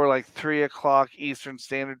before like 3 o'clock Eastern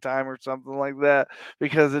Standard Time or something like that,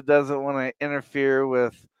 because it doesn't want to interfere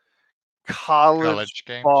with college college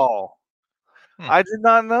games? ball? Hmm. I did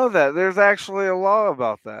not know that. There's actually a law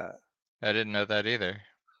about that. I didn't know that either.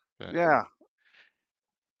 But Yeah.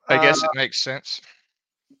 I guess it makes sense.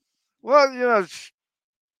 Well,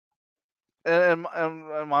 and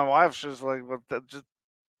my wife's just like, "What? That just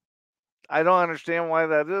I don't understand why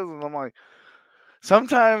that is." And I'm like,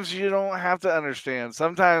 sometimes you don't have to understand.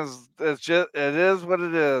 Sometimes it is what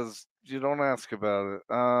it is. You don't ask about it.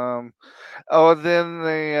 Oh, then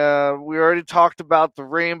we already talked about the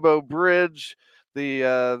Rainbow Bridge,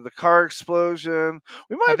 the car explosion.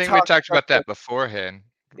 We might I have think we talked talked about about that beforehand.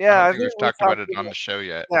 I Yeah, don't I think think we've we talked about talked it on about the show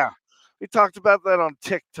yet. yeah, we talked about that on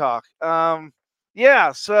TikTok.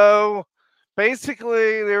 Yeah, so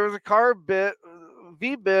basically there was a car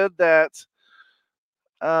V-bid that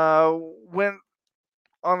went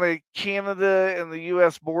on the Canada and the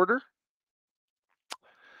U.S. border.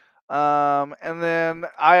 And then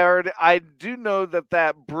I do know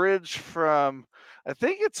that bridge from, I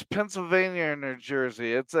think it's Pennsylvania or New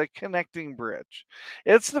Jersey. It's a connecting bridge.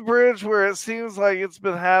 It's the bridge where it seems like it's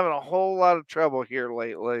been having a whole lot of trouble here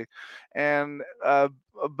lately, and a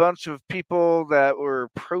bunch of people that were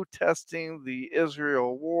protesting the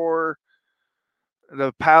Israel war,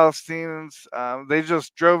 the Palestinians, they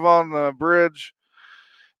just drove on the bridge,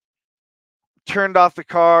 turned off the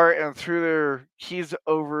car, and threw their keys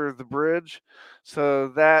over the bridge. So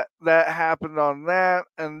that happened on that.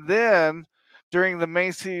 And then during the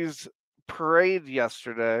Macy's parade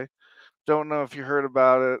yesterday, don't know if you heard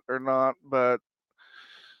about it or not, but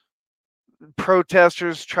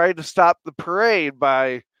protesters tried to stop the parade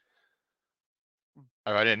by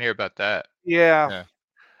Oh, I didn't hear about that. yeah,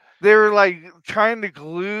 they were like trying to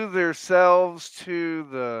glue themselves to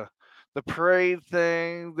the parade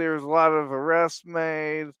thing. There was a lot of arrests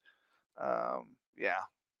made. Yeah.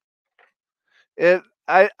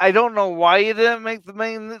 I don't know why it didn't make the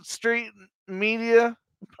main street media,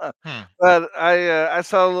 but I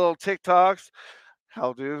saw little TikToks.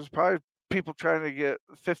 Hell, dude, there's probably people trying to get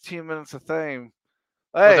 15 minutes of fame.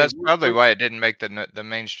 Well, Hey, that's probably why it didn't make the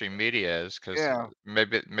mainstream media, is because yeah.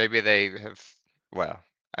 maybe they have. Well,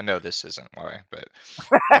 I know this isn't why, but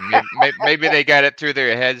maybe they got it through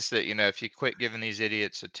their heads that if you quit giving these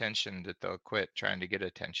idiots attention, that they'll quit trying to get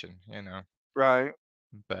attention. Right.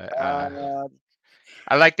 But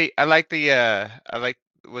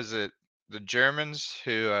was it the Germans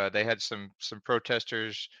who they had some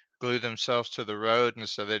protesters glue themselves to the road, and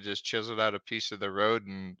so they just chiseled out a piece of the road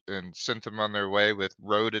and sent them on their way with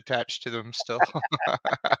road attached to them still.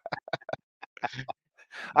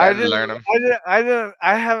 I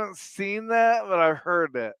haven't seen that, but I've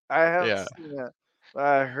heard it. I haven't seen it, but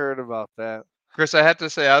I heard about that. Of course, I have to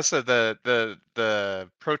say also the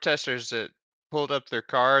protesters that pulled up their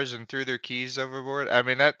cars and threw their keys overboard. I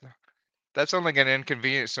mean that's only going to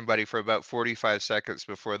inconvenience somebody for about 45 seconds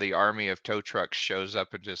before the army of tow trucks shows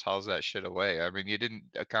up and just hauls that shit away. I mean, you didn't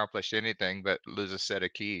accomplish anything but lose a set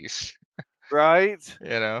of keys. Right?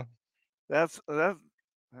 That's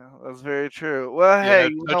very true. Well, hey,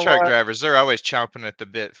 tow truck drivers, they're always chomping at the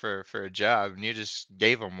bit for a job, and you just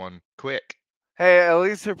gave them one quick. Hey, at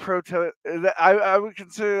least they're I would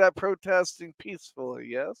consider that protesting peacefully,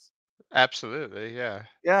 yes? Absolutely, yeah.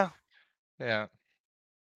 Yeah. Yeah.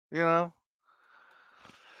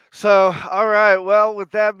 So, all right. Well,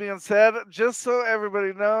 with that being said, just so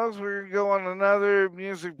everybody knows, we're going to go on another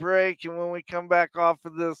music break. And when we come back off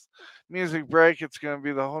of this music break, it's going to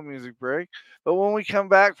be the whole music break. But when we come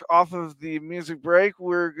back off of the music break,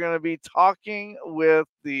 we're going to be talking with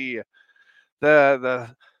the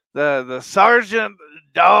Sergeant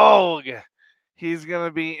Dog. He's going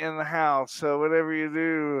to be in the house. So whatever you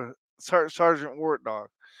do, Sergeant WarDawg.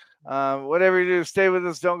 Whatever you do, stay with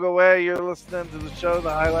us. Don't go away. You're listening to the show,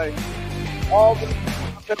 the highlights, all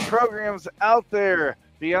the programs out there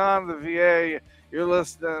beyond the VA. You're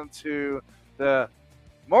listening to the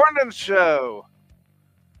morning show.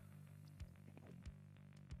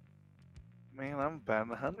 Man, I'm about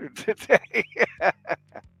 100 today.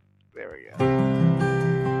 There we go.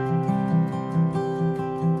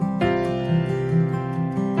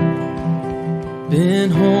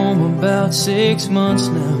 Been home about 6 months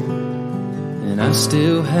now, and I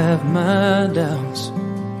still have my doubts.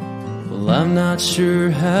 Well, I'm not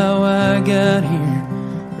sure how I got here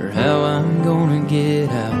or how I'm gonna get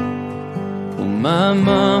out. Well, my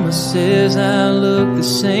mama says I look the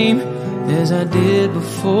same as I did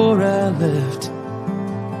before I left,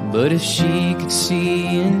 but if she could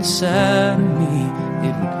see inside of me,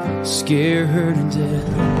 it would scare her to death.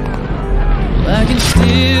 I can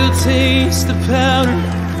still taste the powder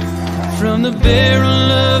from the barrel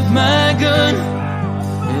of my gun,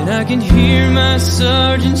 and I can hear my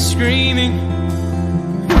sergeant screaming,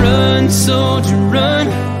 "Run, soldier, run!"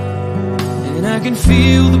 And I can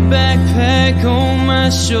feel the backpack on my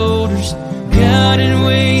shoulders, God, it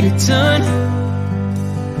weighed a ton.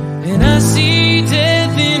 And I see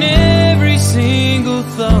death in every single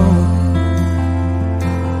thought.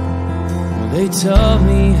 Well, they taught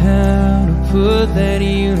me how to put that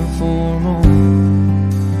uniform on.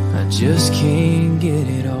 I just can't get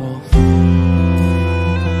it off.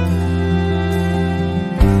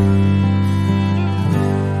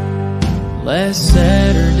 Last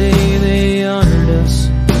Saturday they honored us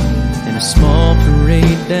in a small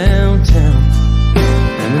parade downtown,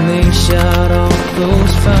 and when they shot off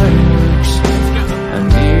those fireworks, I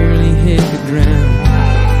nearly hit the ground.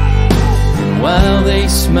 And while they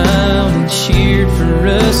smiled and cheered for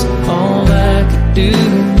us, all I could do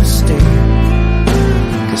was stare.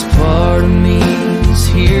 'Cause part of me is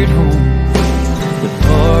here at home, but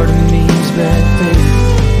part of me's back there.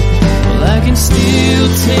 Well, I can still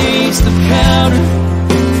taste the powder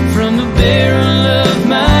from the barrel of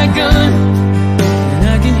my gun, and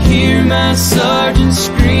I can hear my sergeant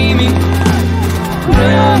screaming,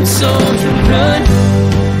 "Run, soldier, run!"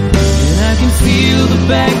 And I can feel the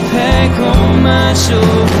backpack on my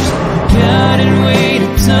shoulders, God, it weighed a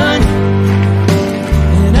ton.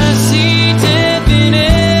 And I see death in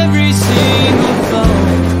every single thought.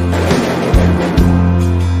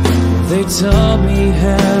 They taught me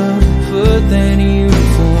how to put that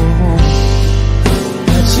uniform on.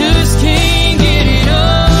 I just can't get it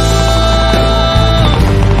off.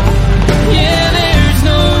 Yeah, there's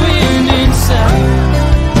no end in sight.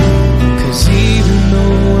 'Cause even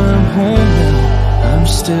though I'm home now, I'm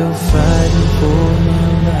still fighting for my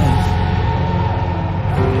life.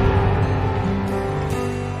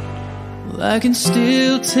 Well, I can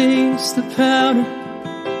still taste the powder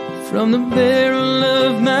from the barrel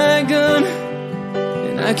of my gun,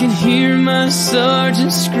 and I can hear my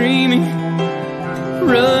sergeant screaming,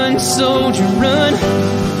 "Run, soldier, run!"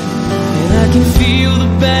 And I can feel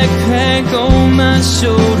the backpack on my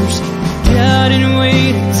shoulders, God, it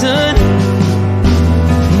weighed a ton.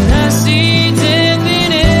 And I see death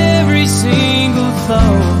in every single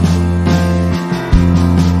thought.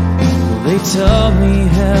 Well, they taught me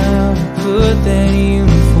how to put that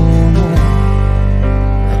uniform on. I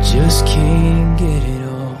just can't get it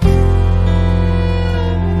all.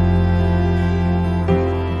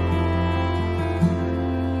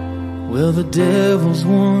 Well, the devil's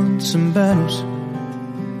won some battles,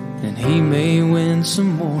 and he may win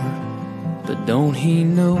some more, but don't he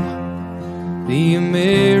know the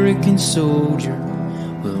American soldier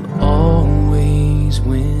will always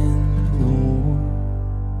win the war?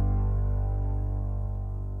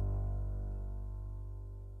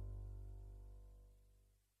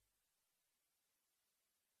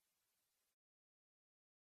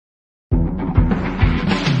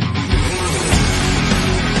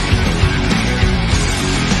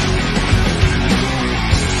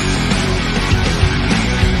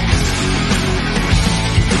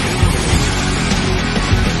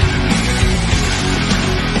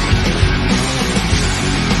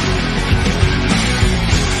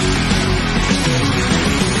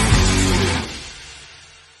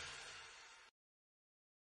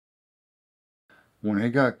 When he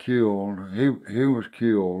got killed, he was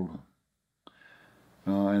killed,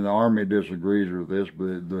 and the Army disagrees with this,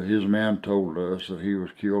 but his man told us that he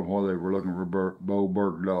was killed while they were looking for Bo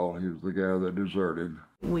Bergdahl. He was the guy that deserted.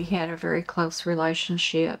 We had a very close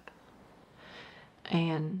relationship,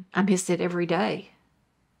 and I miss it every day.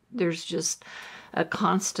 There's just a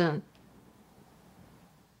constant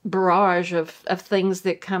barrage of things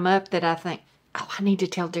that come up that I think, oh, I need to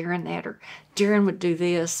tell Darren that, or Darren would do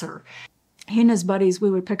this, or... He and his buddies, we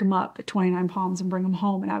would pick them up at 29 Palms and bring them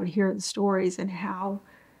home, and I would hear the stories and how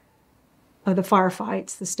of the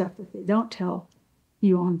firefights, the stuff that they don't tell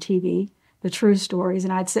you on TV, the true stories,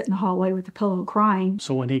 and I'd sit in the hallway with a pillow crying.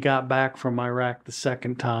 So when he got back from Iraq the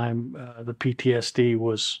second time, the PTSD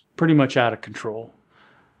was pretty much out of control.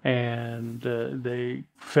 And they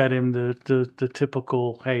fed him the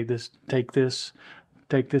typical, hey, take this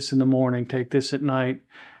in the morning, take this at night,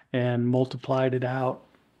 and multiplied it out.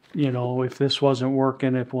 You know, if this wasn't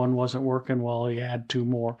working, if one wasn't working, well, he add 2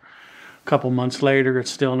 more. A couple months later,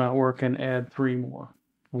 it's still not working, add 3 more.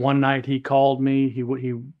 One night he called me. He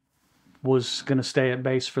was going to stay at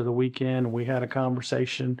base for the weekend. We had a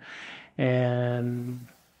conversation, and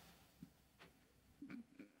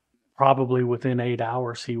probably within 8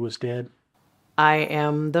 hours, he was dead. I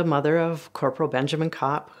am the mother of Corporal Benjamin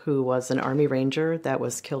Kopp, who was an Army Ranger that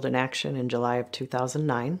was killed in action in July of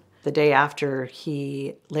 2009. The day after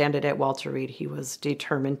he landed at Walter Reed, he was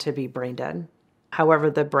determined to be brain dead.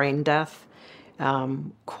 However, the brain death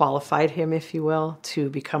qualified him, if you will,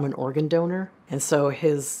 to become an organ donor. And so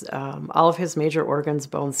his all of his major organs,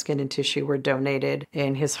 bone, skin, and tissue were donated,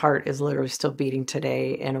 and his heart is literally still beating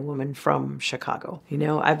today, and a woman from Chicago. You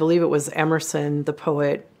know, I believe it was Emerson, the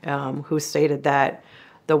poet, who stated that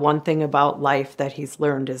the one thing about life that he's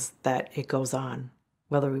learned is that it goes on,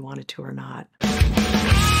 whether we want it to or not.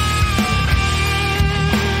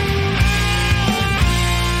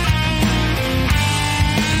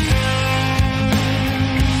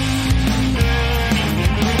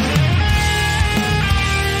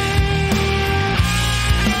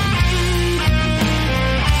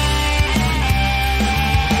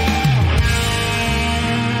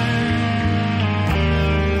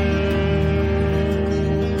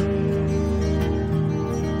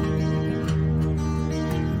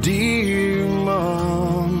 Dear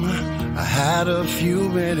Mom, I had a few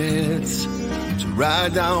minutes to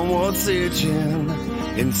write down what's itching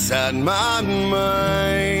inside my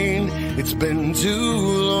mind. It's been too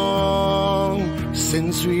long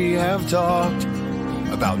since we have talked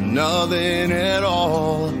about nothing at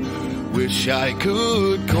all. Wish I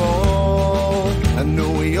could call. I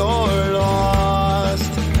know you're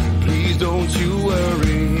lost. Please don't you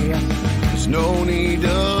worry. There's no need to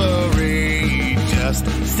hurry. Just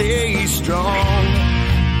stay strong.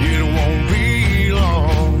 It won't be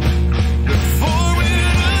long before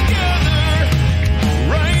we're together,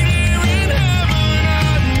 right here in heaven.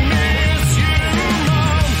 I miss you,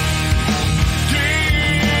 Mom.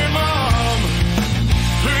 Dear Mom,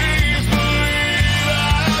 please believe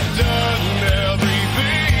I've done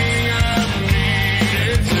everything I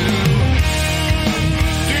needed to.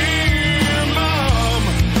 Dear Mom,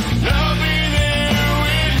 I'll be there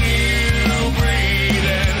when you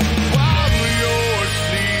breathing while you're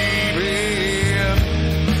sleeping.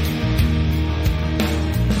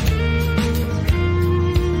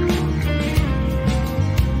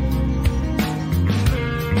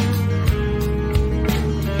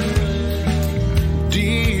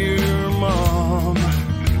 Dear Mom,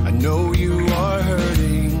 I know you are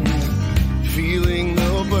hurting, feeling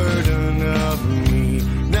the burden of me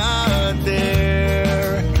not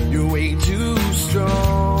there. You're way too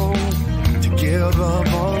strong to give up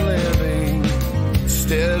on living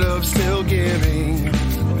instead of still giving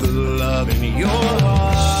the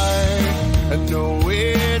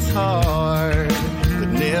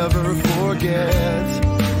forget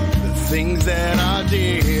the things that I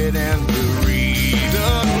did and the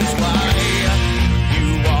reasons why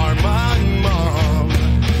you are my mom.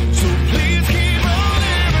 So please keep on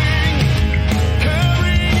living,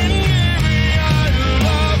 caring and giving. I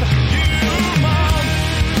love you, Mom.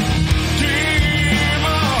 Dear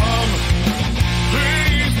Mom,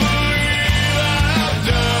 please believe I've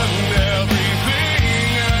done everything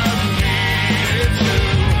I needed to.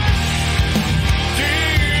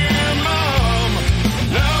 Dear Mom,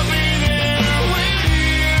 love me there with you,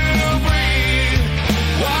 breathe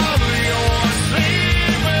while you're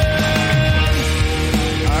sleeping.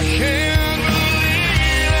 I can't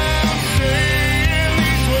believe I'm saying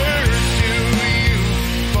these words to you,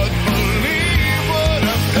 but believe what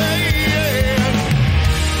I'm saying.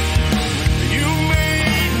 You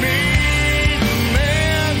made me the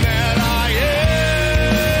man that I am.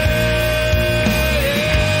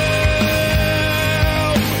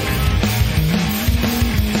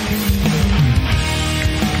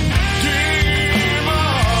 Dear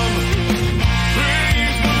Mom,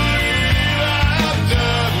 please believe I've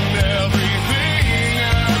done everything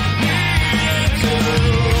I needed to.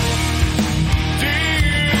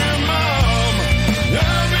 Dear Mom,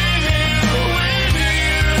 I'll be here with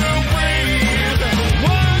you, breathe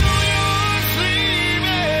while you're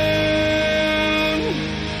sleeping.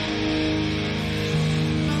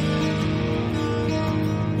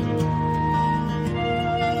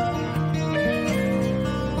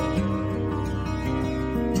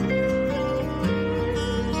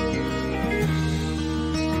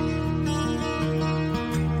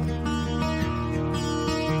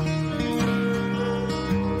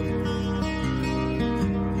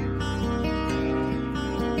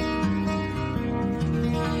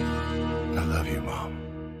 I love you, Mom.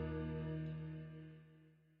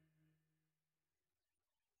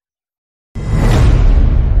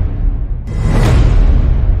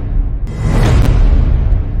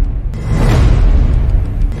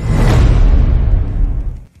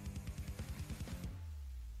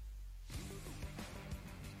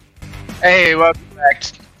 Hey, welcome back.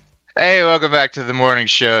 Hey, welcome back to the morning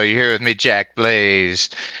show. You're here with me, Jack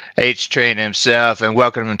Blaze, H Train himself, and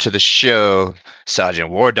welcome to the show,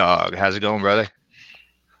 Sergeant WarDawg. How's it going, brother?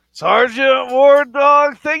 Sergeant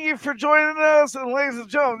WarDawg, thank you for joining us. And ladies and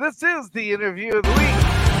gentlemen, this is the interview of the week.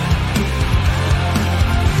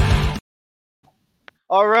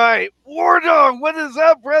 All right, WarDawg, what is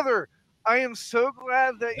up, brother? I am so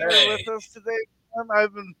glad that you're with us today.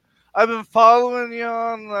 I've been following you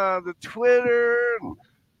on the Twitter. And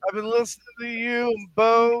I've been listening to you and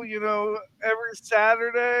Bo, every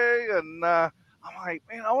Saturday, and I'm like,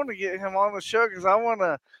 man, I want to get him on the show because I want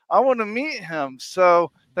to meet him.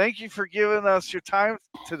 So thank you for giving us your time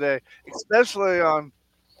today, especially on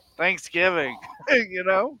Thanksgiving. Hey,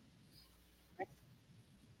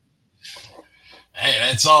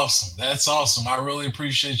 that's awesome. That's awesome. I really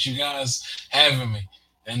appreciate you guys having me.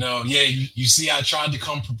 And yeah, you see, I tried to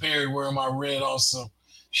come prepared wearing my red also,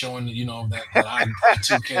 showing that I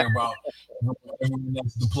too care about everyone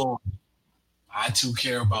that's deployed. I too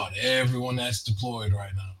care about everyone that's deployed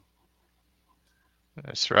right now.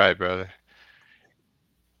 That's right, brother.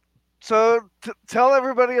 So tell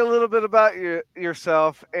everybody a little bit about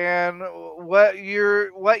yourself and what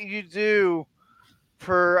you do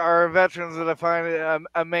for our veterans that I find it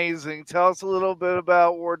amazing. Tell us a little bit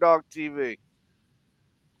about WarDawg TV.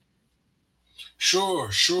 Sure.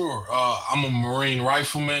 I'm a Marine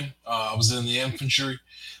rifleman. I was in the infantry.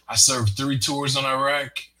 I served 3 tours in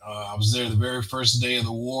Iraq. I was there the very first day of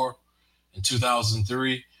the war in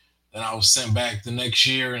 2003. Then I was sent back the next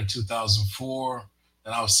year in 2004.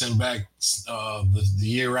 Then I was sent back the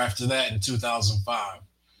year after that in 2005.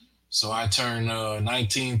 So I turned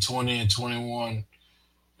 19, 20, and 21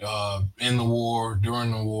 in the war, during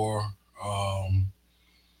the war.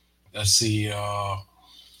 Let's see.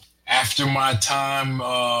 After my time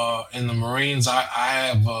in the Marines, I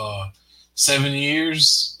have 7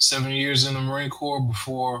 years in the Marine Corps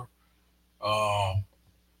before I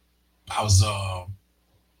was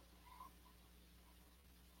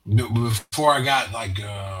before I got like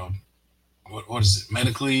what is it,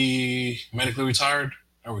 medically retired.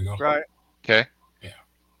 There we go. Right. Okay. Yeah.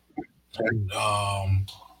 And,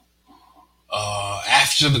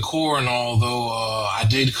 after the Corps and all, though, I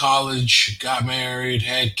did college, got married,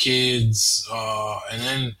 had kids, and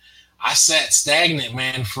then I sat stagnant,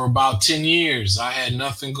 man, for about 10 years. I had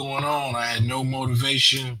nothing going on. I had no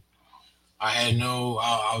motivation. I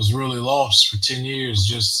was really lost for 10 years,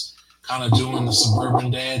 just kind of doing the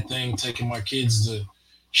suburban dad thing, taking my kids to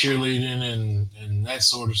cheerleading and that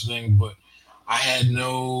sort of thing. But I had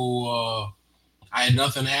no I had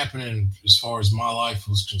nothing happening as far as my life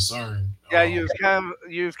was concerned. Yeah, you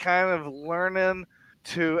was kind of learning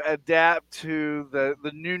to adapt to the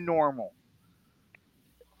new normal.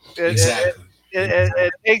 Exactly.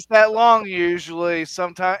 It takes that long usually.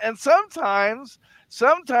 Sometimes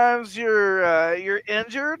you're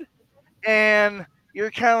injured and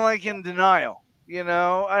you're kind of like in denial. You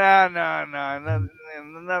know,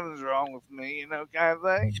 nothing's wrong with me. You know, kind of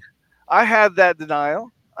thing. I had that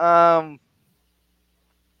denial. I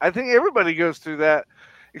think everybody goes through that,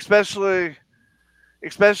 especially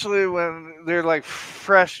when they're like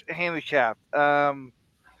fresh handicapped. Yeah.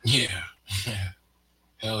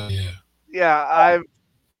 Hell yeah. Yeah,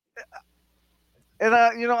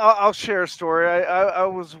 I'll share a story. I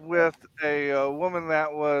was with a woman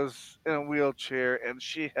that was in a wheelchair, and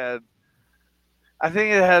I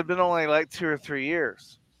think it had been only like 2 or 3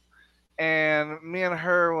 years, and me and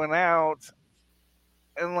her went out,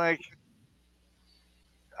 and like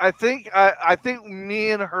I think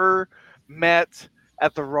me and her met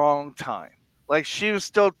at the wrong time. Like she was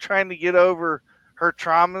still trying to get over her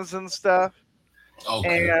traumas and stuff,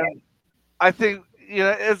 Okay. and I think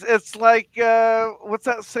it's like what's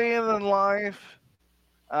that saying in life?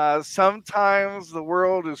 Sometimes the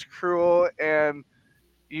world is cruel, and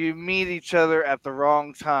you meet each other at the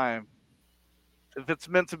wrong time. If it's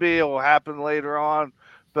meant to be, it will happen later on.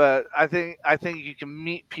 But I think you can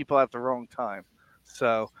meet people at the wrong time.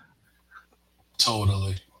 So,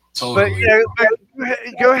 Totally. but yeah,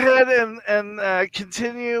 go ahead and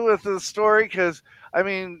continue with the story because I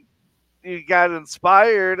mean, you got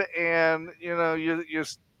inspired, and you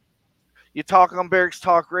talk on Barracks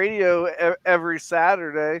Talk Radio every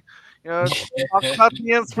Saturday. Talk about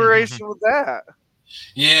the inspiration with that.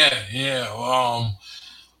 Yeah.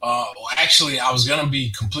 Actually, I was gonna be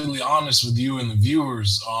completely honest with you and the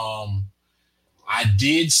viewers. I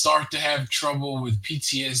did start to have trouble with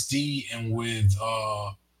PTSD and with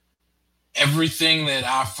everything that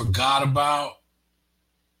I forgot about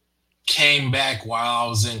came back while I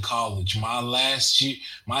was in college. My last year,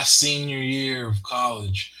 my senior year of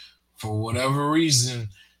college, for whatever reason,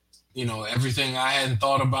 everything I hadn't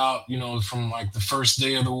thought about, from like the first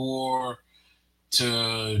day of the war to,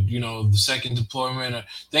 the second deployment,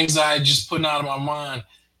 things I had just put out of my mind,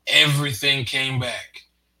 everything came back.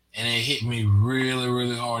 And it hit me really,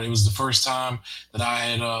 really hard. It was the first time that I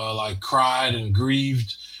had cried and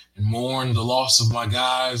grieved and mourned the loss of my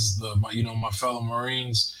guys, my fellow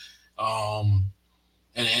Marines. And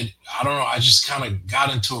I don't know, I just kind of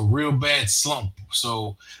got into a real bad slump.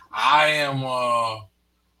 So I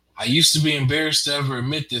used to be embarrassed to ever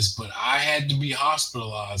admit this, but I had to be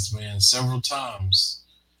hospitalized, man, several times,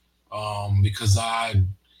 because I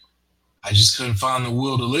just couldn't find the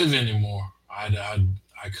will to live anymore.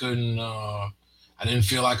 I couldn't. I didn't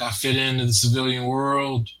feel like I fit into the civilian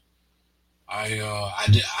world. I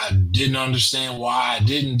didn't understand why I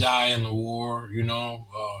didn't die in the war.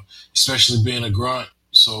 Especially being a grunt.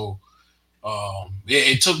 So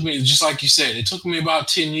it took me, just like you said, it took me about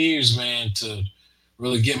 10 years, man, to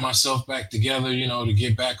really get myself back together. To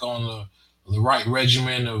get back on the right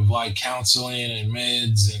regimen of like counseling and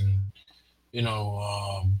meds and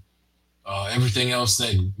everything else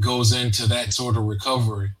that goes into that sort of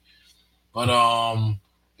recovery. But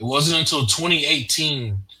it wasn't until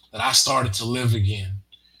 2018 that I started to live again.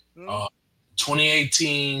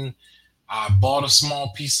 2018, I bought a small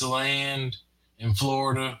piece of land in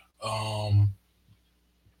Florida,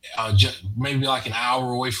 maybe like an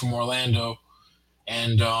hour away from Orlando.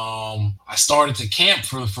 And I started to camp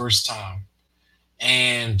for the first time.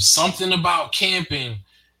 And something about camping,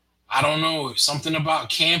 I don't know, something about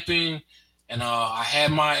camping. And I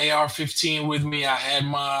had my AR-15 with me. I had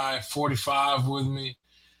my 45 with me.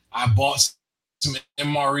 I bought some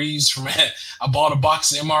MREs I bought a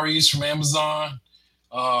box of MREs from Amazon.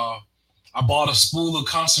 I bought a spool of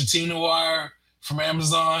concertina wire from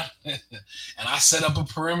Amazon. And I set up a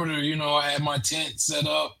perimeter. I had my tent set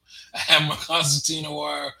up. I had my concertina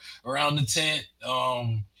wire around the tent.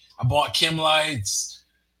 I bought chem lights.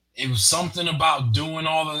 It was something about doing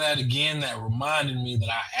all of that again that reminded me that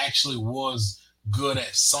I actually was good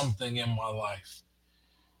at something in my life,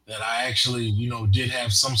 that I actually, did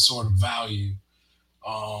have some sort of value.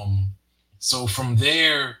 So from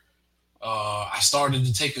there, I started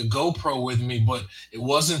to take a GoPro with me, but it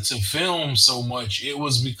wasn't to film so much. It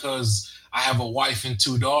was because I have a wife and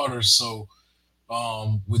 2 daughters. So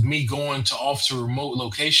with me going off to remote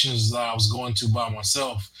locations that I was going to by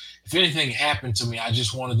myself, if anything happened to me, I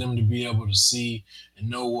just wanted them to be able to see and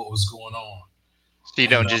know what was going on. So you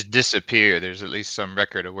don't just disappear. There's at least some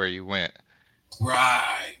record of where you went.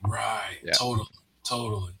 Right. Yeah.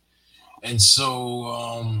 Totally. And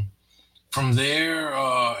so from there,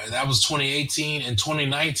 that was 2018. In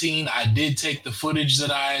 2019, I did take the footage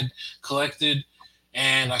that I had collected,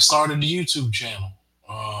 and I started a YouTube channel.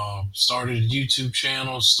 Started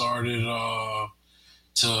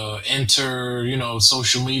to enter,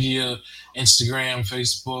 social media, Instagram,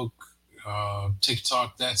 Facebook,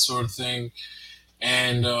 TikTok, that sort of thing.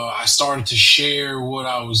 And I started to share what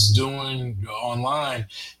I was doing online.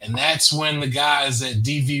 And that's when the guys at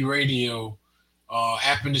DV Radio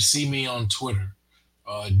happened to see me on Twitter.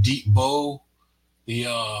 Bo, the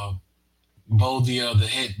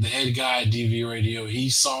head guy at DV Radio,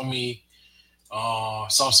 he saw me, saw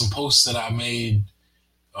some posts that I made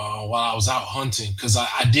while I was out hunting. Because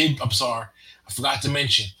I'm sorry, I forgot to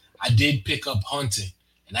mention, I did pick up hunting.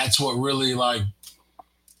 And that's what really, like,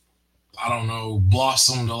 I don't know,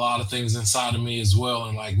 blossomed a lot of things inside of me as well,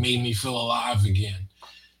 and like made me feel alive again.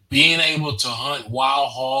 Being able to hunt wild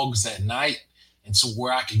hogs at night, and so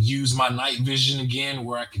where I could use my night vision again,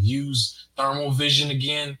 where I could use thermal vision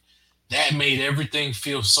again, that made everything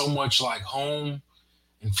feel so much like home,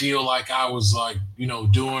 and feel like I was like,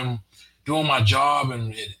 doing my job,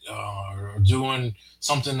 and or doing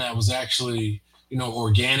something that was actually,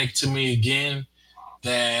 organic to me again.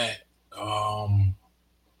 That I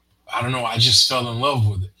don't know, I just fell in love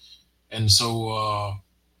with it. And so,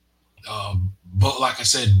 but like I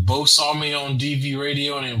said, Bo saw me on DV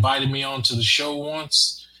Radio and invited me on to the show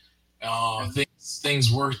once.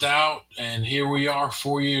 Things worked out, and here we are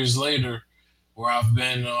 4 years later, where I've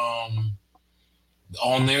been on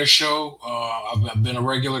their show. I've been a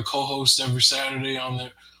regular co-host every Saturday on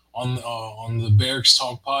the Barracks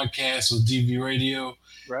Talk podcast with DV Radio.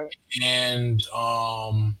 Right. And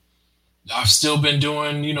I've still been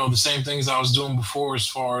doing, the same things I was doing before, as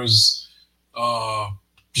far as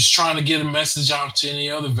just trying to get a message out to any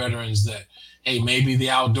other veterans that, hey, maybe the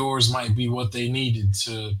outdoors might be what they needed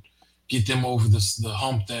to get them over the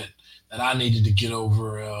hump that I needed to get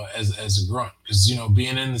over as a grunt. Because,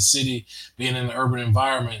 being in the city, being in the urban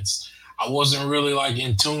environments, I wasn't really like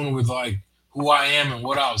in tune with like who I am and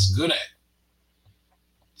what I was good at.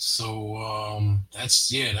 So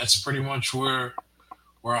that's pretty much where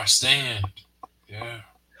I stand. Yeah.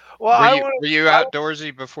 Well, were you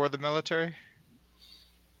outdoorsy before the military?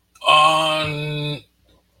 I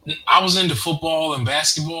was into football and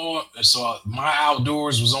basketball, so my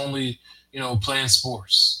outdoors was only, playing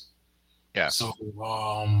sports. Yeah. So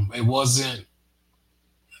it wasn't,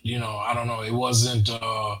 I don't know, it wasn't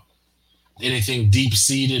anything deep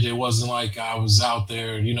seated. It wasn't like I was out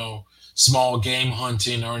there, small game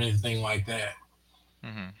hunting or anything like that.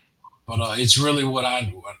 Mm-hmm. But it's really what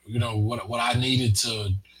I needed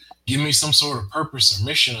to give me some sort of purpose or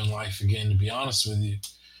mission in life again, to be honest with you.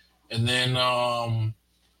 And then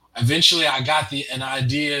eventually I got an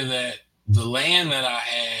idea that the land that I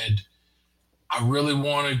had, I really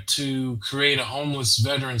wanted to create a homeless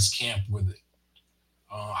veterans camp with it.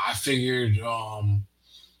 I figured,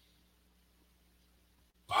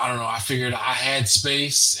 I figured I had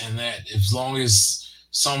space, and that as long as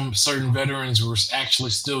some certain veterans were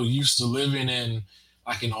actually still used to living in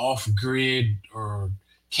like an off-grid or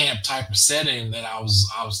camp type of setting, that I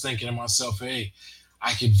was thinking to myself, hey,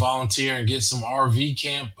 I could volunteer and get some RV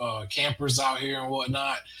campers out here and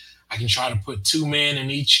whatnot. I can try to put 2 men in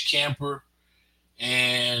each camper,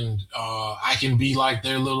 and I can be like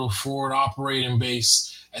their little forward operating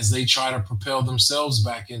base as they try to propel themselves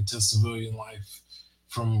back into civilian life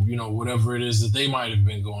from, whatever it is that they might have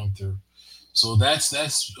been going through. So that's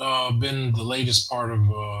been the latest part of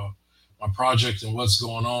my project, and what's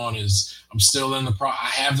going on is I'm still in I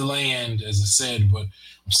have the land, as I said, but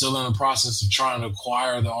I'm still in the process of trying to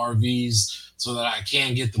acquire the RVs so that I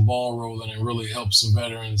can get the ball rolling and really help some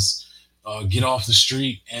veterans get off the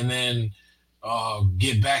street and then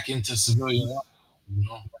get back into civilian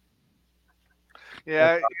life.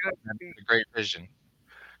 Yeah, a great vision.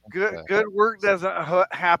 Good work doesn't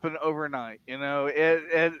happen overnight.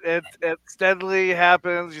 It steadily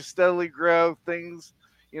happens. You steadily grow. Things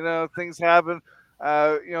happen.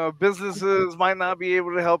 Businesses might not be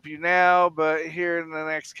able to help you now, but here in the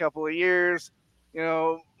next couple of years,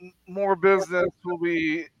 more business will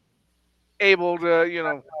be able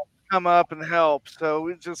to, come up and help. So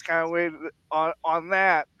we just kind of waited on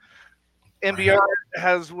that. NBR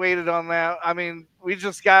has waited on that. I mean, we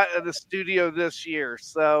just got the studio this year,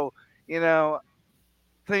 so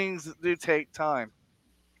things do take time.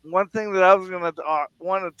 One thing that I was going to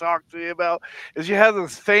want to talk to you about is you have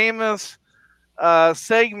this famous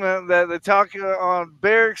segment that they talk on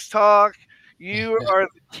Barracks Talk. You are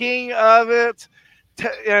the king of it,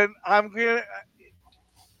 and I'm going to.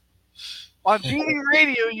 On DV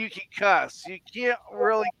radio, you can cuss. You can't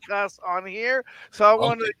really cuss on here. So I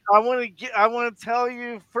want to tell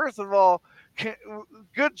you first of all,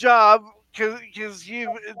 good job because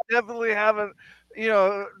you definitely haven't,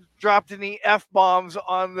 dropped any f bombs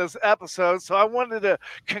on this episode. So I wanted to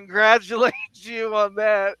congratulate you on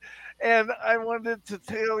that, and I wanted to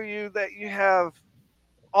tell you that you have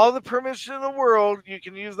all the permission in the world. You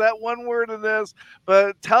can use that one word in this,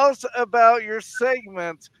 but tell us about your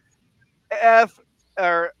segment. F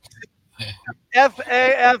or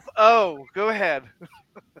FAFO. Go ahead.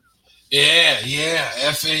 Yeah,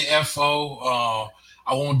 FAFO.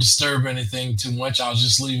 I won't disturb anything too much. I'll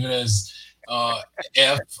just leave it as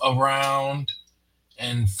F around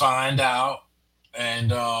and find out.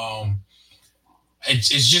 And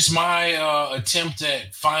it's just my attempt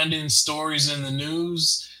at finding stories in the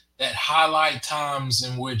news that highlight times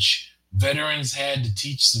in which veterans had to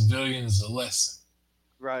teach civilians a lesson.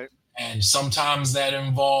 Right. And sometimes that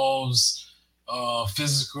involves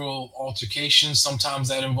physical altercations. Sometimes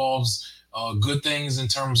that involves good things in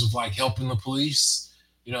terms of like helping the police,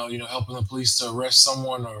 helping the police to arrest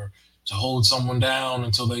someone or to hold someone down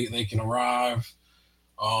until they can arrive.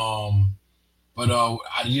 But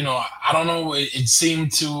I don't know. It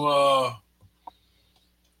seemed to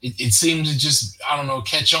it seemed to just, I don't know,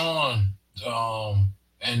 catch on.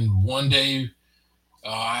 And one day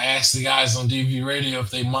I asked the guys on DV Radio if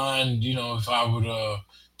they mind, if I would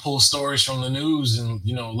pull stories from the news and,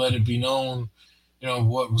 let it be known,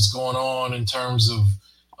 what was going on in terms of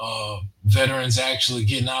veterans actually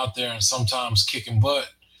getting out there and sometimes kicking butt.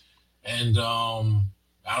 And I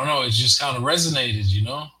don't know, it just kind of resonated,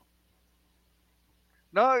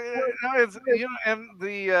 No, it's and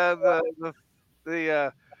the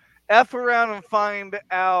f around and find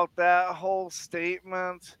out, that whole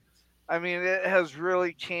statement. I mean, it has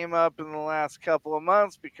really came up in the last couple of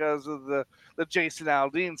months because of the Jason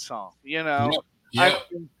Aldean song. Yeah. I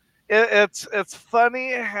mean, it's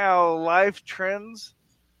funny how life trends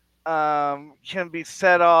can be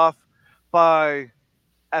set off by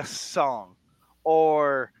a song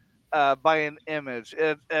or by an image.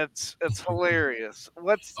 It's hilarious.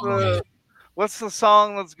 What's the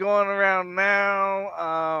song that's going around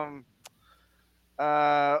now?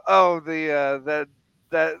 That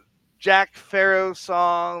Jack Farrow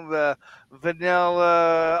song, the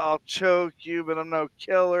Vanilla, I'll choke you, but I'm no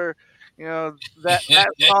killer. That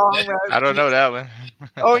song. I don't know that one.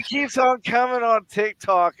 Oh, it keeps on coming on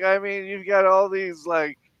TikTok. I mean, you've got all these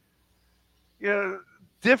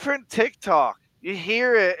different TikTok. You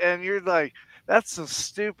hear it and you're like, that's the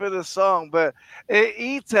stupidest song, but it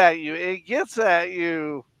eats at you. It gets at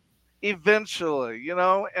you eventually,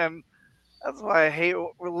 and that's why I hate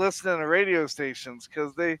listening to radio stations,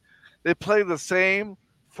 because they play the same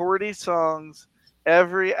 40 songs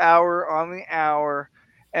every hour on the hour,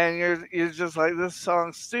 and you're just like, this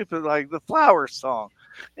song's stupid, like the Flower song.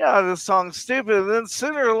 Yeah, this song's stupid. And then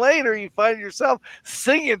sooner or later you find yourself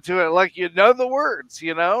singing to it like you know the words,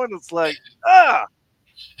 and it's like,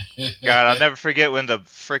 God, I'll never forget when the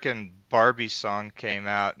freaking Barbie song came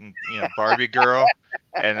out, and Barbie Girl,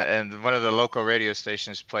 and one of the local radio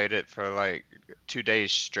stations played it for like 2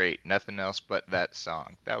 days straight, nothing else but that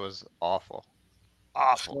song. That was awful.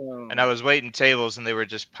 And I was waiting tables, and they were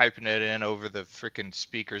just piping it in over the freaking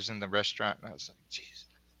speakers in the restaurant, and I was like, jeez.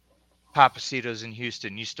 Papacitos in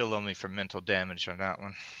Houston, you still owe me for mental damage on that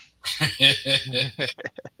one.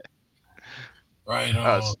 Right.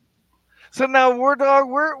 So now, WarDawg,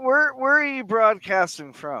 where are you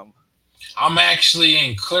broadcasting from? I'm actually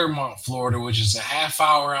in Clermont, Florida, which is a half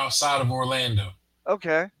hour outside of Orlando.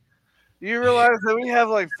 Okay. You realize that we have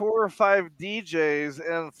like 4 or 5 DJs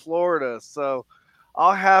in Florida, so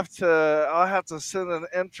I'll have to send an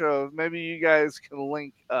intro. Maybe you guys can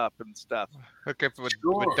link up and stuff. Hook up with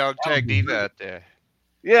Dog Tag Diva out there.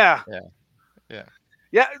 Yeah. Yeah.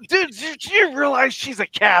 Yeah, dude, did you realize she's a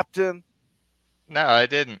captain? No, I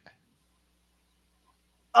didn't.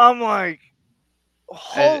 I'm like,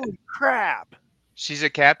 holy crap. She's a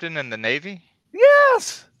captain in the Navy?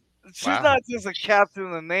 Yes. She's Wow. not just a captain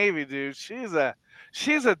in the Navy, dude. She's a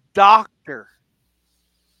doctor.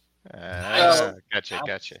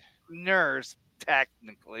 Gotcha. Nurse,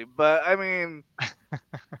 technically, but I mean.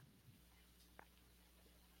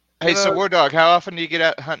 Hey, so WarDawg, how often do you get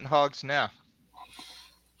out hunting hogs now?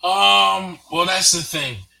 Well, that's the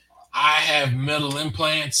thing. I have metal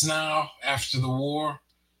implants now after the war.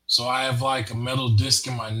 So I have like a metal disc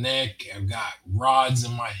in my neck. I've got rods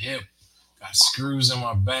in my hip, got screws in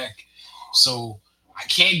my back. So I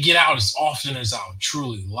can't get out as often as I would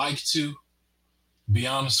truly like to be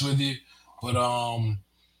honest with you. But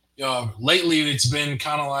lately it's been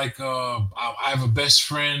kind of like I have a best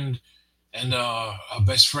friend and a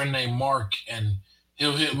best friend named Mark, and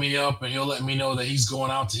he'll hit me up and he'll let me know that he's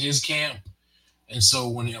going out to his camp. And so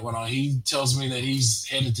when he tells me that he's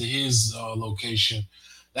headed to his location,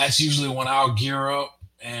 that's usually when I'll gear up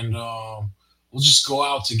and we'll just go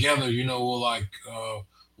out together. You know,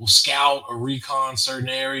 we'll scout or recon certain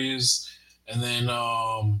areas, and then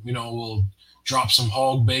we'll drop some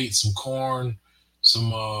hog bait, some corn,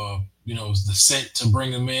 some the scent to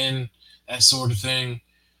bring them in, that sort of thing,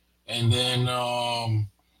 and then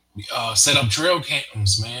set up trail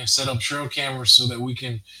cams, man. Set up trail cameras so that we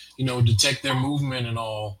can detect their movement and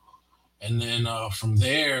all, and then from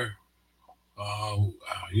there,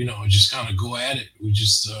 just kind of go at it. We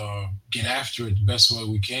just get after it the best way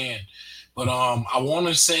we can. But I want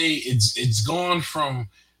to say it's gone from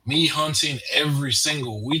me hunting every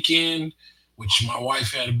single weekend, which my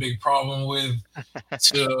wife had a big problem with,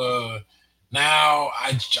 to now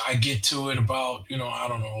I get to it about I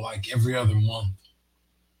don't know, like every other month.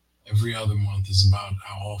 Every other month is about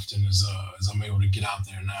how often as I'm able to get out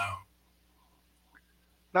there now.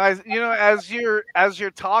 Nice. As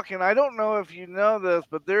you're talking, I don't know if you know this,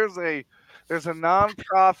 but there's a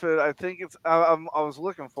nonprofit. I think I was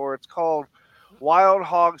looking for. It's called Wild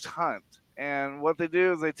Hogs Hunt, and what they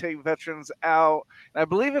do is they take veterans out, and I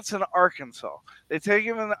believe it's in Arkansas. They take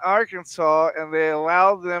them in Arkansas and they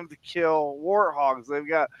allow them to kill warthogs. They've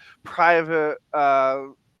got private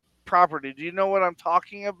property. Do you know what I'm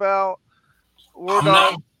talking about?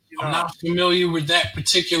 WarDawg? I'm not familiar with that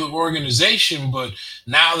particular organization, but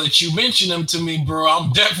now that you mention them to me, bro,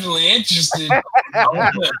 I'm definitely interested.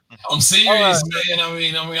 I'm serious, man. I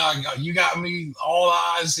mean, you got me all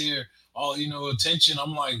eyes here, all attention.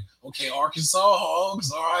 I'm like, okay, Arkansas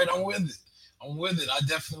hogs. All right, I'm with it. I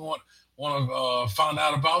definitely want to find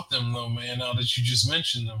out about them, though, man. Now that you just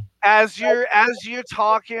mentioned them, as you're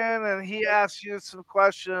talking, and he asks you some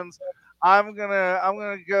questions. I'm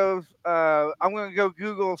gonna go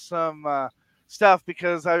Google some stuff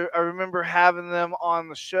because I remember having them on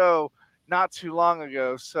the show not too long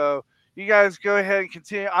ago. So you guys go ahead and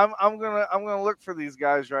continue. I'm gonna look for these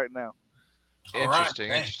guys right now.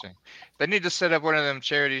 Interesting. They need to set up one of them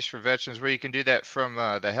charities for veterans where you can do that from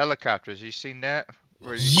the helicopters. You seen that?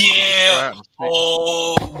 Yeah.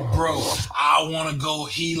 Oh, bro, I want to go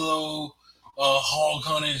helo hog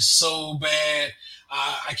hunting so bad.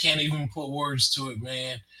 I can't even put words to it,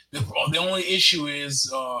 man. The only issue is,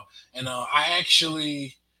 I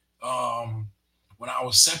actually, when I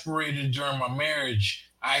was separated during my marriage,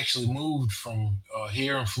 I actually moved from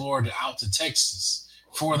here in Florida out to Texas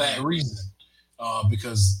for that reason,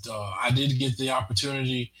 because I did get the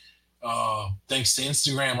opportunity, thanks to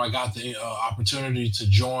Instagram, I got the opportunity to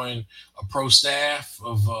join a pro staff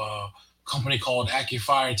of a company called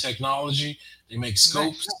AccuFire Technology. They make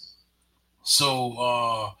scopes. Nice.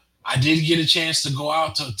 So I did get a chance to go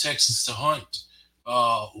out to Texas to hunt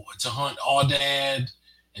aoudad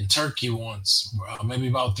and turkey once, maybe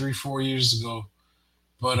about 3-4 years ago.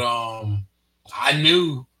 But I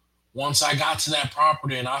knew once I got to that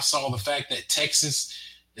property and I saw the fact that Texas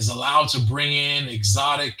is allowed to bring in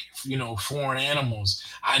exotic, foreign animals,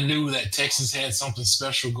 I knew that Texas had something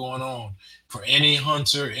special going on. For any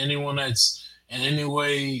hunter, anyone that's in any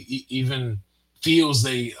way even feels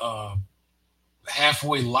they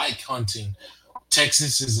halfway like hunting,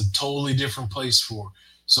 Texas is a totally different place for.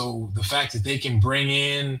 So the fact that they can bring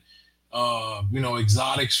in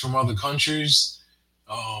exotics from other countries,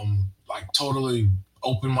 totally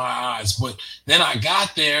opened my eyes. But then I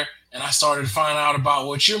got there and I started to find out about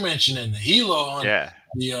what you're mentioning, the helo hunt,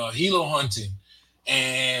 the helo hunting,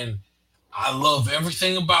 and I love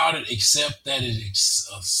everything about it except that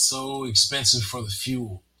it's so expensive for the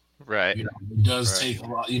fuel. Right. It does take a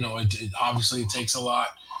lot. It obviously takes a lot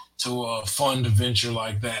to fund a venture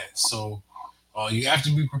like that. So you have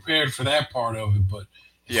to be prepared for that part of it. But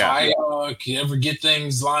if I can ever get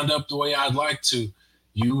things lined up the way I'd like to,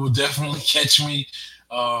 you will definitely catch me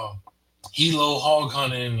helo hog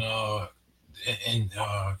hunting in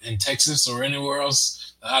Texas or anywhere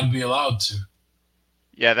else that I'd be allowed to.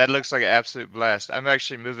 Yeah, that looks like an absolute blast. I'm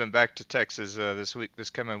actually moving back to Texas this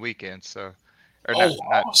coming weekend. So. Or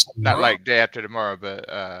not like day after tomorrow, but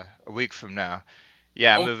a week from now.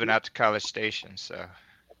 Yeah, I'm moving out to College Station. So.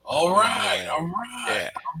 All right.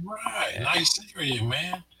 Nice area,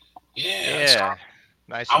 man. Yeah. So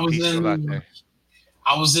nice and peaceful out there.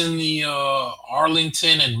 I was in the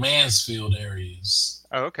Arlington and Mansfield areas.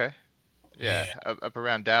 Oh, okay. Yeah. Up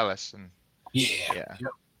around Dallas and. Yeah.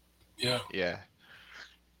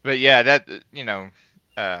 But yeah, that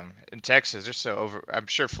In Texas, they're so over. I'm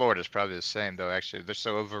sure Florida's probably the same though. Actually, they're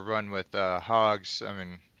so overrun with hogs. I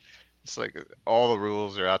mean, it's like all the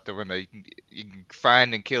rules are out there when you can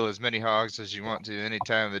find and kill as many hogs as you want to any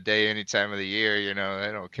time of the day, any time of the year. You know,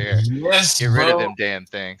 they don't care. Yes, Get rid of bro. them damn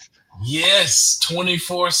things. Yes,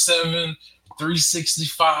 24/7,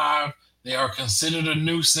 365. They are considered a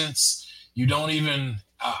nuisance. You don't even.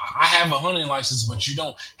 I have a hunting license, but you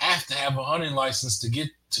don't have to have a hunting license to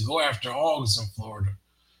go after hogs in Florida.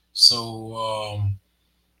 So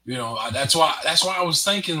that's why I was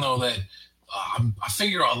thinking though that I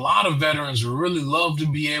figure a lot of veterans would really love to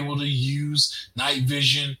be able to use night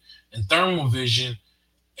vision and thermal vision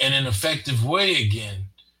in an effective way again.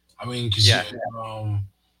 I mean, because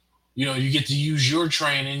you get to use your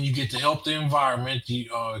training, you get to help the environment,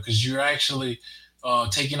 because you're actually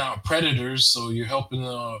taking out predators, so you're helping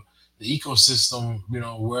the ecosystem,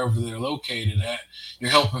 wherever they're located at.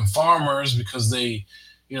 You're helping farmers because they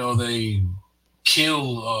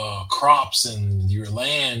kill crops and your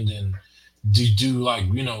land and do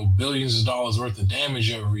like billions of dollars worth of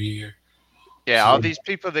damage every year. Yeah, all these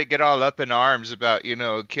people that get all up in arms about,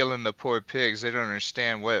 killing the poor pigs, they don't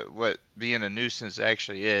understand what being a nuisance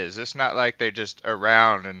actually is. It's not like they're just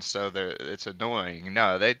around and so it's annoying.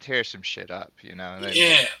 No, they tear some shit up, They, like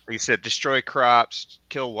you said, destroy crops,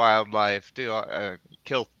 kill wildlife,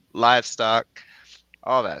 kill livestock,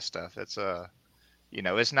 all that stuff. It's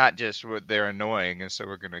it's not just what they're annoying and so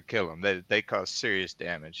we're gonna kill them. They cause serious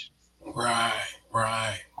damage. Right.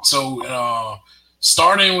 So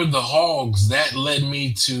starting with the hogs, that led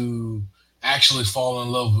me to actually fall in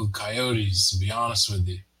love with coyotes, to be honest with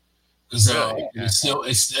you, because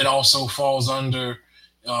it also falls under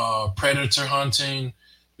predator hunting,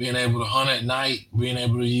 being able to hunt at night, being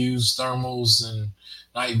able to use thermals and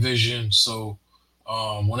night vision. So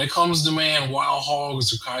when it comes to wild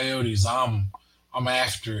hogs or coyotes, I'm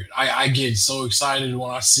after it. I get so excited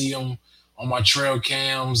when I see them on my trail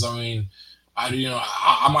cams. I mean,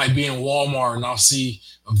 I might be in Walmart and I'll see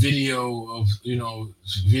a video of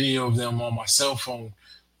them on my cell phone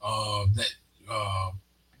that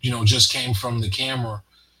just came from the camera,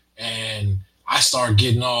 and I start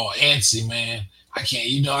getting all antsy, man. I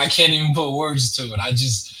can't even put words to it.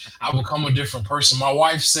 I become a different person. My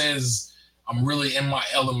wife says I'm really in my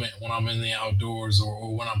element when I'm in the outdoors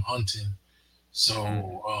or when I'm hunting.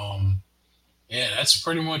 So that's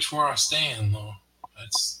pretty much where I stand, though.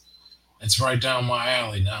 It's right down my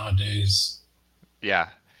alley nowadays. Yeah.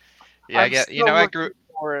 I get. I grew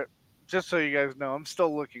for it. Just so you guys know, I'm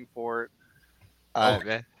still looking for it.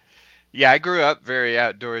 Man. Yeah, I grew up very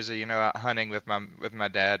outdoorsy. Out hunting with my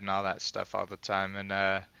dad and all that stuff all the time. And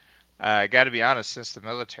I got to be honest, since the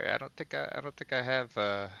military, I don't think I have.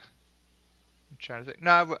 I'm trying to think.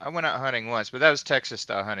 No, I went out hunting once, but that was Texas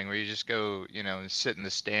style hunting where you just go, and sit in the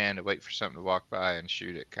stand and wait for something to walk by and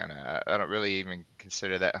shoot it. Kind of. I don't really even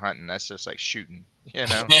consider that hunting. That's just like shooting,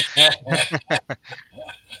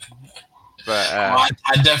 But I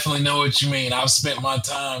definitely know what you mean. I've spent my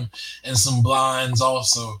time in some blinds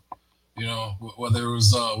also. Whether it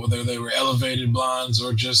was whether they were elevated blinds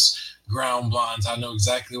or just ground blinds. I know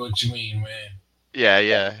exactly what you mean, man. Yeah.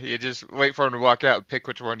 You just wait for them to walk out and pick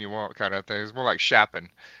which one you want, kind of thing. It's more like shopping.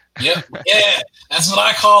 Yep. Yeah, that's what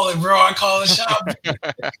I call it, bro. I call it shopping.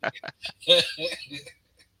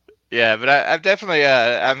 Yeah, but I've definitely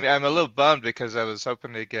I'm a little bummed because I was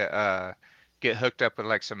hoping to get hooked up with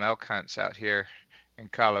like some elk hunts out here in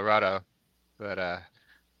Colorado, but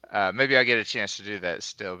maybe I'll get a chance to do that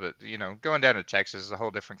still. But going down to Texas is a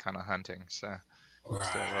whole different kind of hunting. So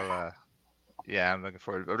yeah, I'm looking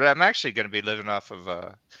forward to it. But I'm actually going to be living off of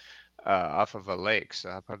a lake, so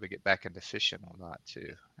I'll probably get back into fishing a lot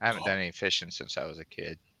too. I haven't done any fishing since I was a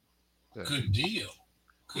kid. So, good deal.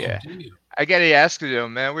 Good deal. I gotta ask you though,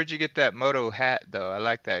 man, where'd you get that moto hat though? I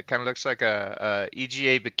like that. It kind of looks like a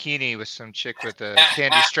EGA bikini with some chick with a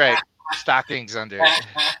candy stripe stockings under it.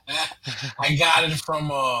 I got it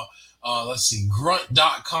from let's see,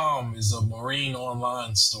 grunt.com is a Marine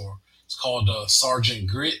online store. It's called Sergeant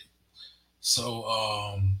Grit.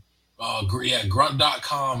 So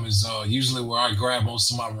grunt.com is usually where I grab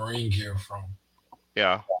most of my Marine gear from.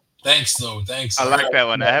 Yeah. Thanks though. Thanks. I like that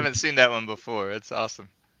one. I haven't seen that one before. It's awesome.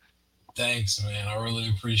 Thanks, man. I really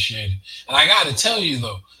appreciate it. And I got to tell you,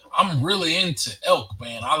 though, I'm really into elk,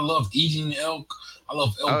 man. I love eating elk. I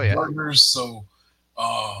love elk burgers. So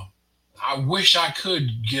I wish I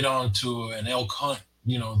could get onto an elk hunt,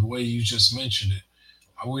 the way you just mentioned it.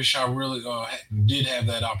 I wish I really did have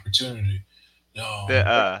that opportunity.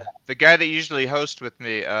 The guy that usually hosts with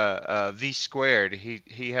me, V Squared,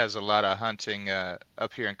 he has a lot of hunting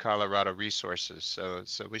up here in Colorado resources. So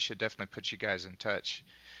we should definitely put you guys in touch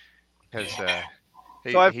because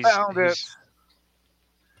So I found it.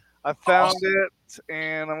 I found it,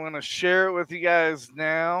 and I'm going to share it with you guys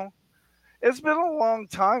now. It's been a long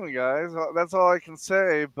time, guys. That's all I can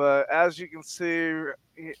say. But as you can see,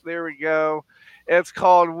 there we go. It's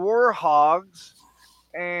called Warhogs,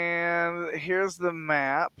 and here's the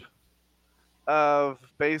map of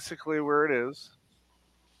basically where it is.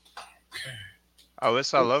 Oh,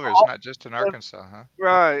 it's all over. It's not just in Arkansas, huh?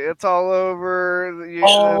 Right. It's all over.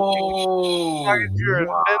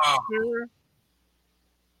 Adventure.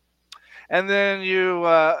 And then you,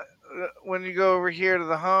 when you go over here to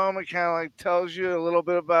the home, it kind of like tells you a little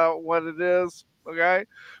bit about what it is. Okay.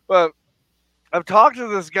 But I've talked to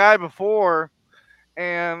this guy before,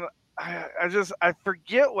 and I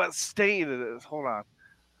forget what state it is. Hold on.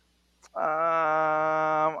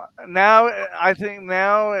 Now I think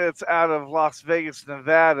now it's out of Las Vegas,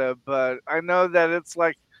 Nevada, but I know that it's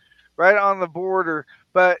like right on the border.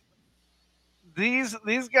 But these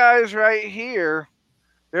guys right here,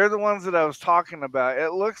 they're the ones that I was talking about.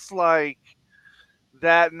 It looks like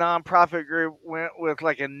that nonprofit group went with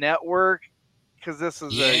like a network because this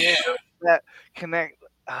is a that connect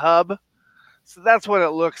hub. So that's what it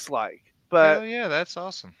looks like. But hell yeah, that's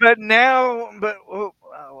awesome. But now,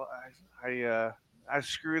 I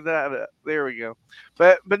screwed that up. There we go.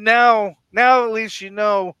 But now at least you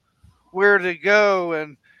know where to go,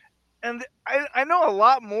 and I know a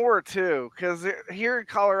lot more too because here in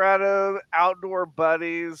Colorado, Outdoor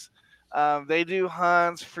Buddies, they do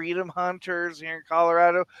hunts, Freedom Hunters here in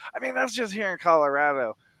Colorado. I mean, that's just here in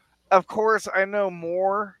Colorado. Of course, I know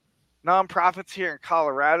more nonprofits here in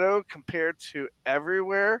Colorado compared to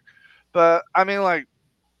everywhere. But I mean, like,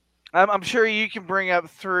 I'm sure you can bring up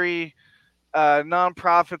 3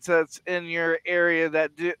 nonprofits that's in your area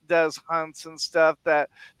that does hunts and stuff that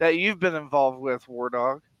you've been involved with,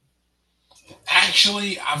 WarDawg.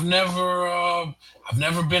 Actually, I've never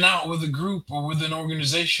been out with a group or with an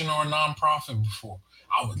organization or a nonprofit before.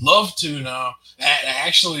 I would love to now.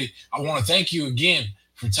 Actually, I want to thank you again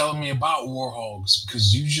for telling me about Warhogs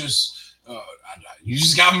because you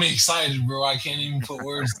just got me excited, bro. I can't even put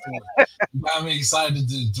words to it. You got me excited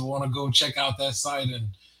to want to go check out that site and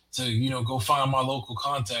to go find my local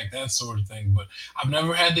contact, that sort of thing. But I've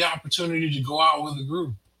never had the opportunity to go out with a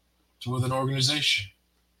group, with an organization.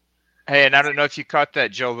 Hey, and I don't know if you caught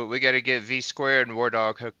that, Joe, but we got to get V Squared and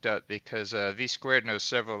WarDawg hooked up because V Squared knows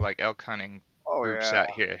several like elk hunting groups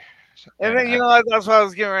out here. And then that's what I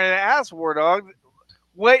was getting ready to ask, WarDawg.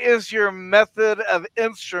 What is your method of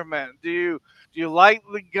instrument? Do you like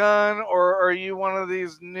the gun, or are you one of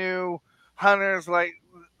these new hunters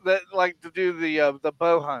that like to do the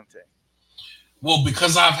bow hunting? Well,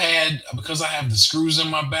 because I have the screws in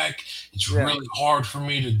my back, it's really hard for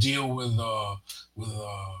me to deal with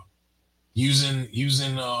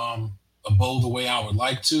using a bow the way I would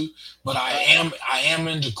like to. But I am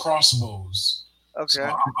into crossbows. Okay.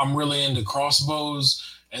 So I'm really into crossbows,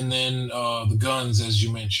 and then the guns, as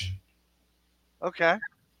you mentioned. Okay.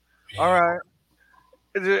 Yeah. All right.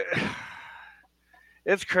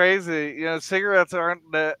 It's crazy. Cigarettes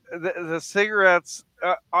aren't the cigarettes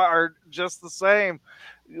are just the same.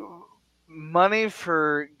 Money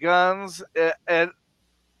for guns,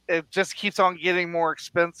 it just keeps on getting more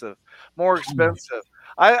expensive.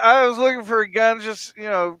 I was looking for a gun, just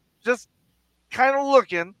kind of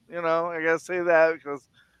looking. I gotta say that because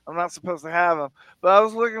I'm not supposed to have them. But I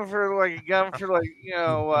was looking for like a gun for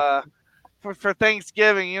for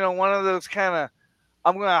Thanksgiving. One of those kind of.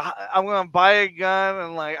 I'm gonna buy a gun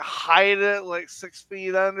and like hide it like 6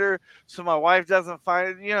 feet under so my wife doesn't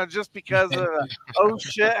find it. Just because of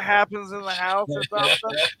shit happens in the house or something.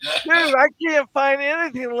 Dude, I can't find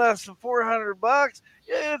anything less than $400.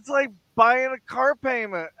 It's like buying a car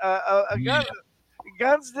payment. A gun.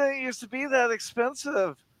 Guns didn't used to be that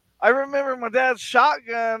expensive. I remember my dad's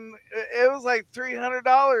shotgun. It was like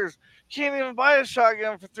 $300. Can't even buy a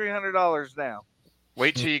shotgun for $300 now.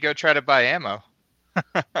 Wait till you go try to buy ammo.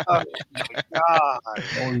 Oh my god!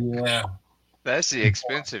 Oh yeah, that's the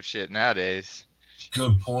expensive shit nowadays.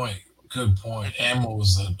 Good point. Ammo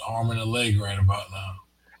is an arm and a leg right about now.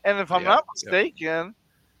 And if I'm not mistaken,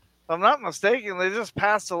 they just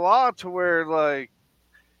passed a law to where like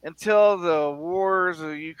until the wars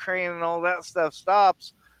of Ukraine and all that stuff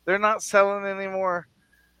stops, they're not selling anymore.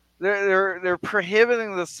 They're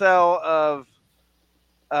prohibiting the sale of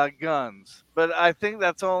guns, but I think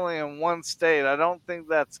that's only in one state. I don't think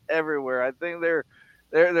that's everywhere. I think they're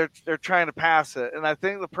trying to pass it, and I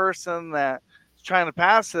think the person that trying to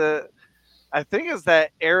pass it. I think it's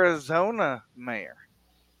that Arizona mayor,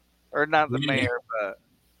 or not the mayor, but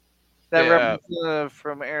that representative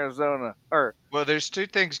from Arizona. Or well, there's two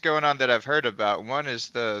things going on that I've heard about. One is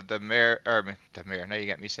the mayor, or I mean, the mayor. Now you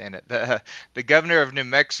got me saying it. The governor of New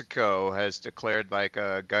Mexico has declared like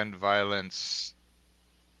a gun violence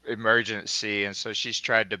emergency, and so she's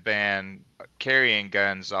tried to ban carrying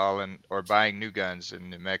guns or buying new guns in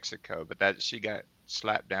New Mexico, but that she got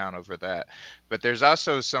slapped down over that. But there's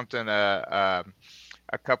also something a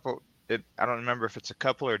couple, I don't remember if it's a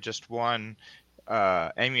couple or just one,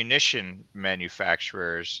 ammunition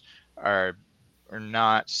manufacturers are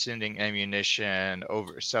not sending ammunition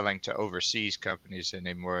selling to overseas companies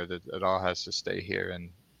anymore. That it all has to stay here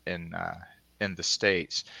in the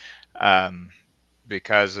States.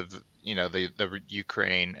 Because of the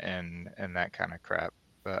Ukraine and that kind of crap.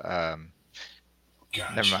 But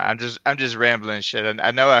never mind. I'm just rambling shit. And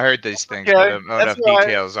I know I heard these things, but I don't know enough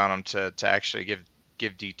details on them to actually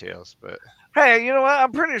give details. But hey, you know what?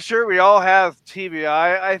 I'm pretty sure we all have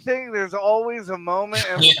TBI. I think there's always a moment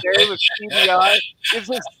in the day with TBI. You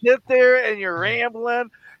just sit there and you're rambling.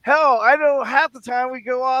 Hell, I know half the time we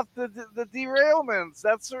go off the derailments.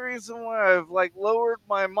 That's the reason why I've lowered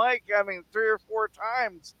my mic. 3 or 4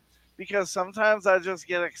 times, because sometimes I just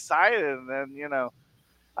get excited and then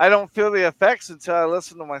I don't feel the effects until I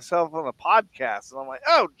listen to myself on a podcast, and I'm like,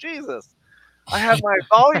 oh Jesus, I have my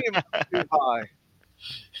volume too high.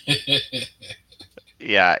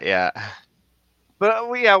 Yeah. But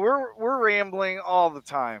we're rambling all the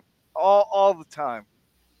time, all the time.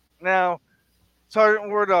 Now,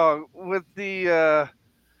 Sergeant WarDawg, with the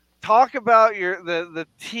talk about the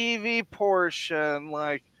TV portion,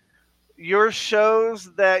 like your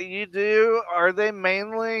shows that you do, are they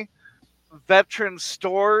mainly veteran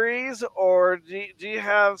stories, or do you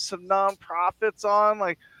have some nonprofits on?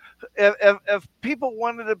 Like, if people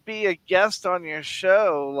wanted to be a guest on your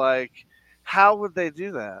show, like, how would they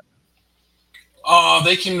do that?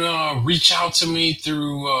 They can reach out to me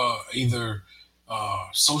through either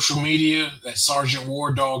social media at Sergeant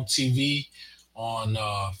WarDawg TV on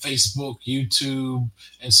Facebook, YouTube,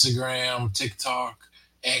 Instagram, TikTok,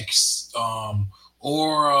 X,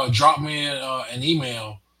 or drop me an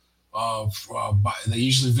email. They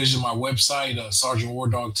usually visit my website,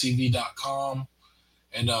 sergeantwardawgtv.com,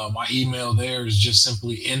 and my email there is just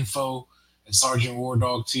simply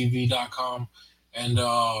info@sergeantwardawgtv.com. And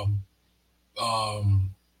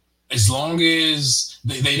as long as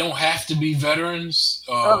they don't have to be veterans,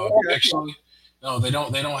 actually, no, they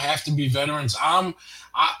don't have to be veterans. I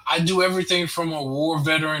do everything from a war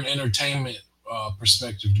veteran entertainment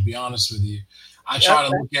perspective, to be honest with you. I try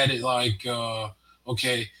to look at it like,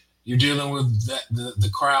 okay, you're dealing with the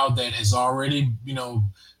crowd that has already,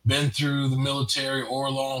 been through the military or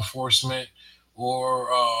law enforcement, or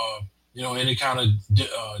any kind of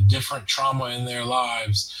different trauma in their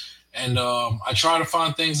lives. And I try to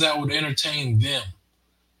find things that would entertain them.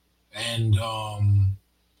 And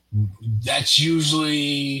that's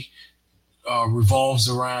usually revolves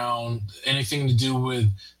around anything to do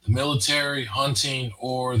with the military, hunting,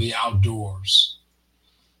 or the outdoors.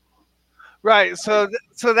 Right. So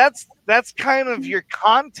that's kind of your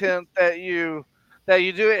content that you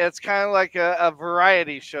do. It's kind of like a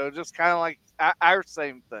variety show, just kind of like our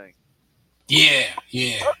same thing. Yeah. Okay.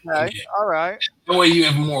 Yeah. All right. That way you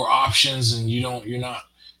have more options, and you're not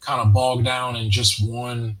kind of bogged down in just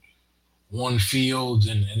one field.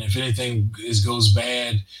 And if anything goes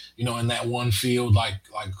bad, in that one field, like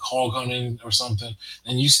hog hunting or something,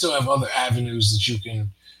 then you still have other avenues that you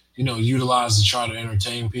can, utilize to try to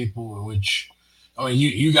entertain people, which,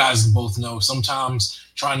 you guys both know sometimes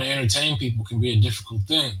trying to entertain people can be a difficult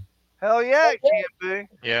thing. Hell yeah, it can be.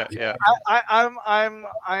 Yeah.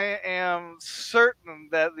 I am certain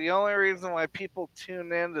that the only reason why people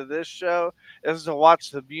tune into this show is to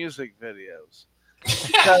watch the music videos.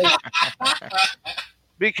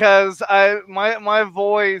 Because my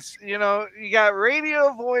voice, you got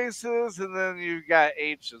radio voices, and then you got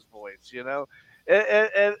H's voice.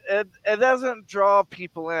 It doesn't draw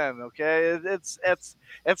people in. Okay, it's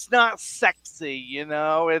not sexy.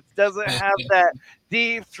 It doesn't have that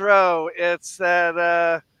deep throat. It's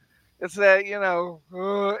that it's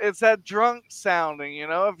that drunk sounding.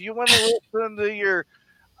 If you want to listen to your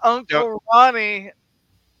Uncle Ronnie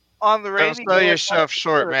on the radio, don't sell yourself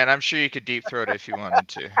short, man. I'm sure you could deep throat if you wanted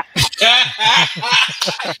to.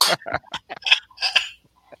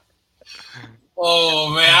 Oh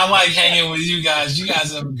man, I like hanging with you guys. You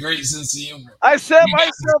guys have a great sense of humor. I set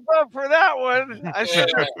myself up for that one. I said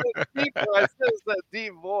it's that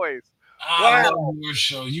deep voice. I love your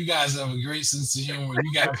show. You guys have a great sense of humor.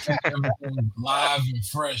 You guys keep everything live and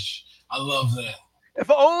fresh. I love that. If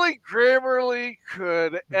only Grammarly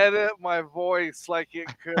could edit my voice like it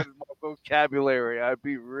could my vocabulary, I'd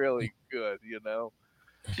be really good, you know?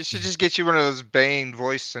 You should just get you one of those Bane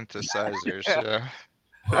voice synthesizers. Yeah.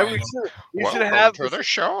 Yeah. We should Welcome have to the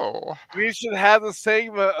show. We should have the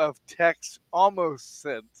segment of text almost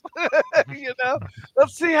sent. You know,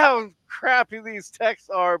 let's see how crappy these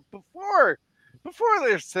texts are before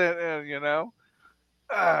they're sent in. You know,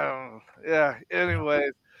 yeah.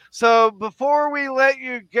 Anyways, so before we let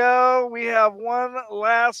you go, we have one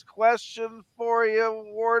last question for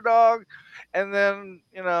you, WarDawg, and then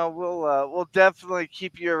we'll definitely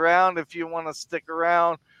keep you around if you want to stick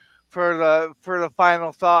around for the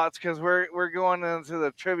final thoughts, because we're going into the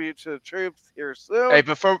tribute to the troops here soon. Hey,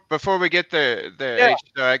 before we get there, Yeah.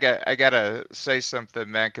 I gotta say something,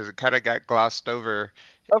 man, because it kind of got glossed over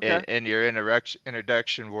Okay. in your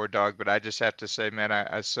introduction, WarDawg. But I just have to say, man,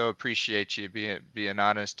 I so appreciate you being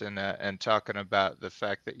honest and talking about the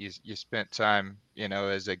fact that you spent time,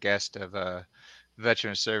 as a guest of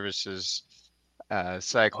Veteran Services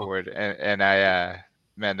psych ward, and I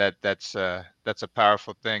man, that's a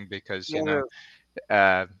powerful thing, because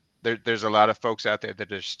there's a lot of folks out there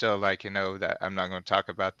that are still like, that I'm not going to talk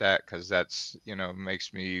about that because that's,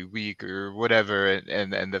 makes me weak or whatever.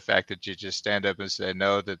 And the fact that you just stand up and say,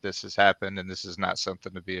 no, that this has happened and this is not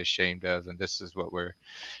something to be ashamed of. And this is what we're,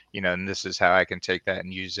 and this is how I can take that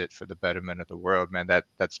and use it for the betterment of the world, man.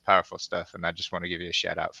 That's powerful stuff. And I just want to give you a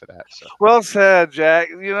shout out for that. So Well said, Jack.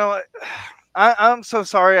 You know, I'm so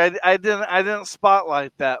sorry I didn't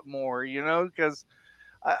spotlight that more, because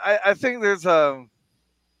I think there's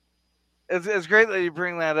it's great that you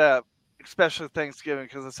bring that up, especially Thanksgiving,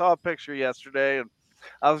 because I saw a picture yesterday and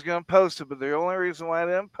I was going to post it, but the only reason why I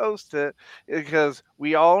didn't post it is because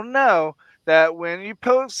we all know that when you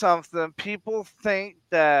post something, people think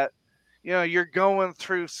that you're going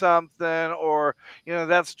through something, or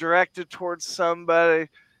that's directed towards somebody.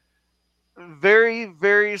 Very,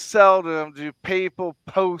 very seldom do people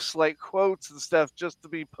post like quotes and stuff just to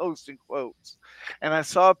be posting quotes. And I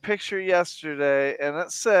saw a picture yesterday and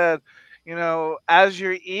it said, as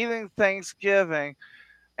you're eating Thanksgiving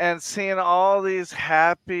and seeing all these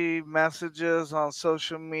happy messages on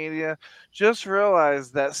social media, just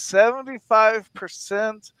realize that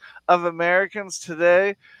 75% of Americans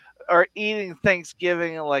today are eating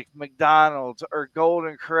Thanksgiving in like McDonald's or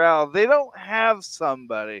Golden Corral. They don't have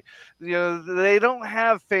somebody, they don't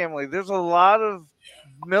have family. There's a lot of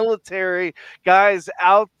military guys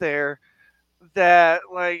out there that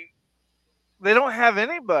like they don't have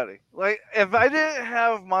anybody. Like if I didn't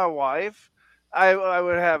have my wife, I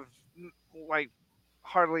would have like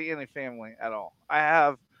hardly any family at all.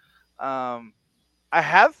 I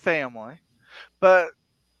have family, but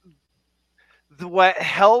what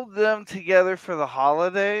held them together for the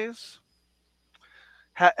holidays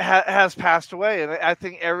has passed away, and I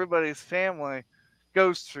think everybody's family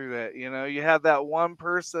goes through that. You have that one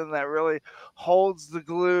person that really holds the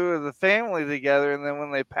glue of the family together, and then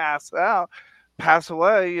when they pass away,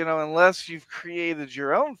 unless you've created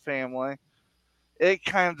your own family, it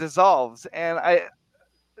kind of dissolves. And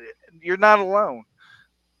you're not alone.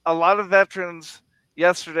 A lot of veterans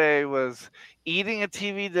yesterday was eating a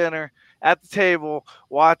TV dinner at the table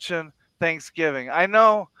watching Thanksgiving. I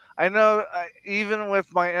know, even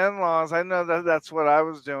with my in-laws, I know that that's what I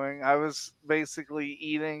was doing. I was basically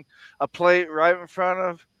eating a plate right in front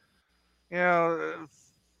of,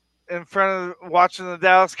 watching the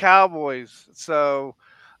Dallas Cowboys. So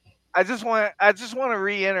I just want to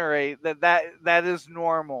reiterate that is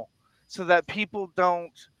normal, so that people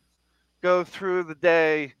don't go through the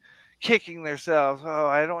day kicking themselves. Oh,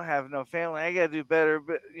 I don't have no family. I got to do better,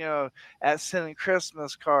 but at sending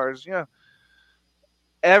Christmas cards,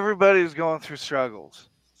 everybody's going through struggles.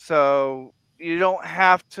 So you don't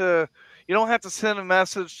have to send a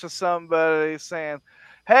message to somebody saying,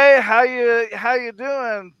 "Hey, how you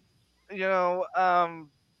doing?"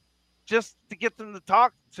 Just to get them to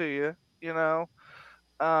talk to you.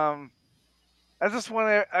 I just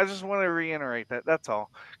want to reiterate that. That's all,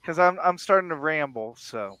 because I'm starting to ramble.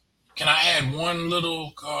 So Can I add one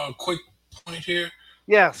little quick point here?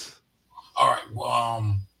 Yes. All right.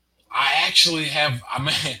 Well, I actually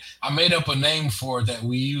I made up a name for it that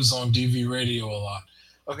we use on DV radio a lot.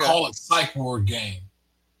 Okay. I call it Psych Ward Game.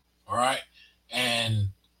 All right, and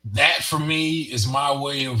that for me is my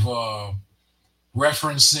way of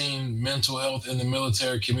referencing mental health in the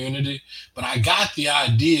military community. But I got the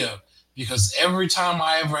idea because every time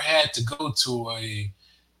I ever had to go to a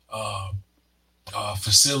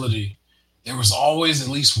facility there was always at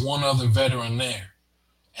least one other veteran there.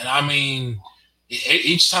 And I mean,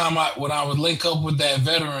 each time when I would link up with that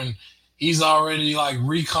veteran, he's already like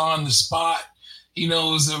recon the spot. He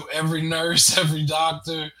knows every nurse, every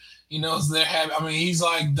doctor. He knows they're having. I mean, he's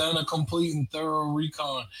like done a complete and thorough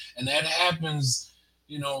recon, and that happens.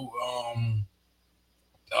 You know,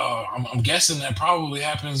 I'm guessing that probably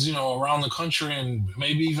happens. You know, around the country and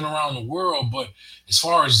maybe even around the world. But as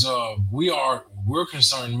far as we're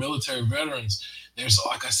concerned, military veterans. There's,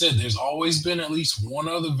 like I said, there's always been at least one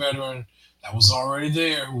other veteran that was already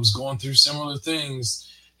there who was going through similar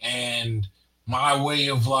things. And my way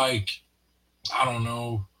of like, I don't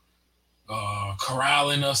know,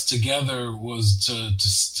 corralling us together was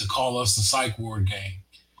to call us the psych ward gang.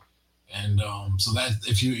 And so that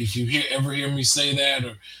if you ever hear me say that,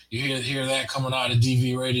 or you hear that coming out of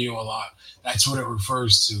DV radio a lot, that's what it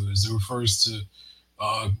refers to. Is it refers to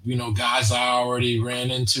you know, guys I already ran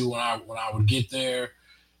into when I would get there,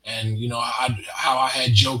 and you know, how I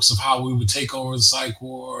had jokes of how we would take over the psych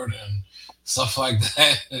ward and stuff like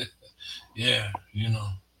that. Yeah, you know.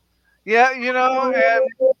 Yeah, you know,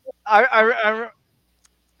 and I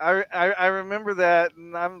I I remember that,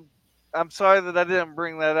 and I'm sorry that I didn't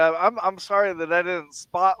bring that up. I'm sorry that I didn't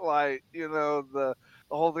spotlight, you know, the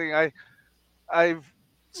whole thing. I've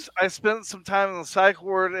I spent some time in the psych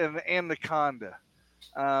ward in Anaconda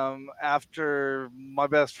after my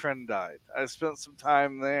best friend died. I spent some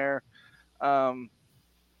time there, um,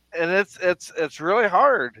 and it's really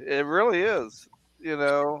hard. It really is, you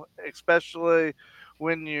know, especially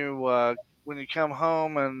when you come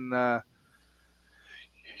home and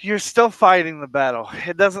you're still fighting the battle.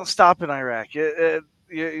 It doesn't stop in Iraq. It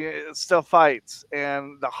still fights,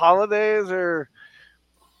 and the holidays are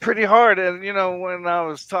pretty hard. And you know, when I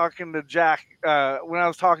was talking to Jack, when I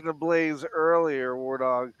was talking to Blaze earlier,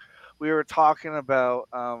 WarDawg, we were talking about,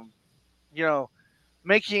 you know,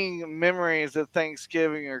 making memories at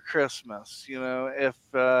Thanksgiving or Christmas. You know, if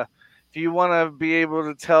you want to be able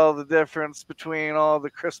to tell the difference between all the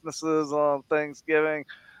Christmases on Thanksgiving,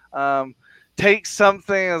 um, take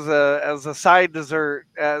something as a side dessert,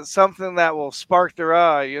 as something that will spark their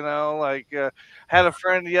eye. You know, like had a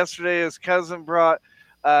friend yesterday, his cousin brought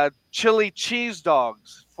chili cheese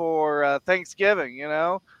dogs for Thanksgiving. You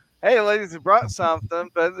know, hey, ladies, he brought something,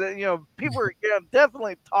 but you know, people are gonna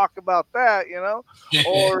definitely talk about that. You know,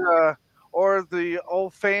 or the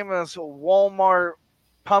old famous Walmart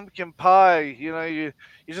pumpkin pie. You know, you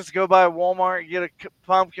just go by Walmart, get a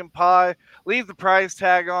pumpkin pie, leave the price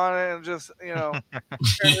tag on it, and just, you know,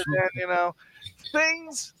 turn it in. You know,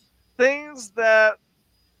 things things that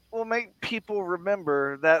will make people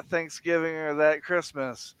remember that Thanksgiving or that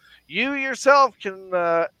Christmas. You yourself can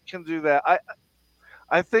do that.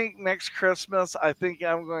 I think next Christmas, I think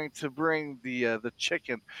I'm going to bring the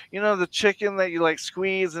chicken. You know, the chicken that you like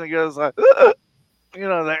squeeze and it goes like, you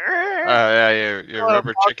know, the. Yeah, You know your what I'm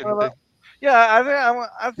rubber talking chicken thing. about? Yeah,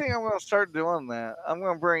 I think I'm gonna start doing that. I'm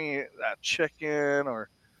gonna bring that chicken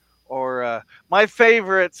or my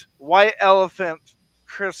favorite white elephant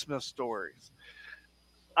Christmas stories.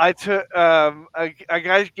 I took a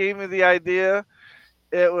guy gave me the idea.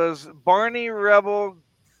 It was Barney Rebel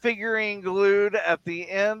figurine glued at the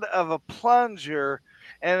end of a plunger,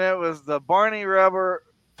 and it was the Barney Rubber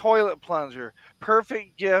toilet plunger.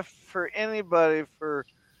 Perfect gift for anybody for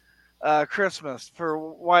Christmas for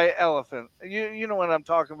White Elephant. You know what I'm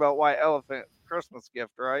talking about? White Elephant Christmas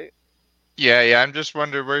gift, right? Yeah, yeah. I'm just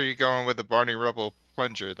wondering where you're going with the Barney Rubble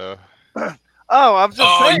plunger, though. Oh, I'm just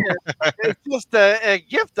Oh, saying, it's just a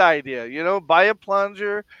gift idea. You know, buy a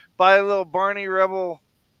plunger, buy a little Barney Rebel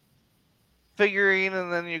figurine,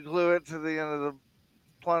 and then you glue it to the end of the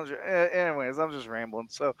plunger. Anyways, I'm just rambling.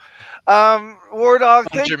 So, WarDawg,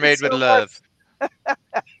 thank Plunger you made with so love. much.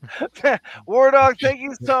 WarDawg, thank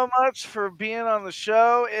you so much for being on the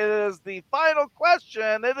show. It is the final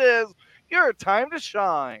question. It is your time to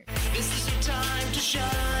shine. This is your time to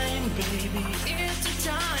shine, baby. It's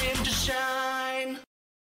your time to shine.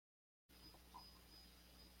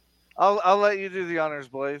 I'll let you do the honors,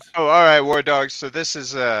 Blaze. Oh, all right, War Dogs. So this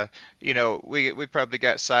is you know, we probably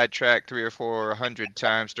got sidetracked 300 or 400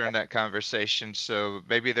 times during that conversation. So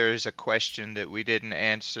maybe there's a question that we didn't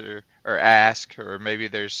answer or ask, or maybe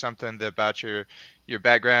there's something about your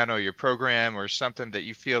background or your program or something that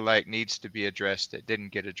you feel like needs to be addressed that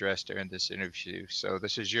didn't get addressed during this interview. So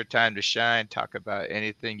this is your time to shine. Talk about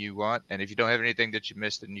anything you want, and if you don't have anything that you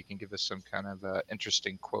missed, then you can give us some kind of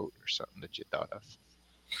interesting quote or something that you thought of.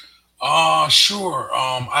 Sure.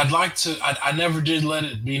 I'd like to. I never did let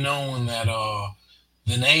it be known that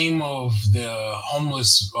the name of the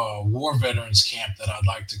homeless war veterans camp that I'd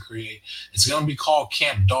like to create, it's going to be called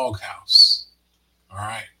Camp Doghouse. All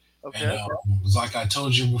right. Okay. And like I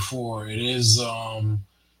told you before, it is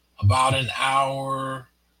about an hour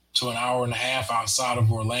to an hour and a half outside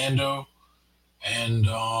of Orlando. And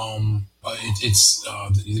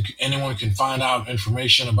anyone can find out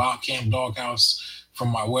information about Camp Doghouse from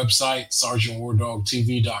my website,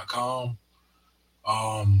 sergeantwardawgtv.com.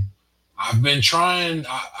 I've been trying.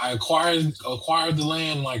 I acquired the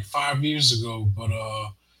land like 5 years ago, but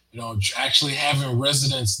actually having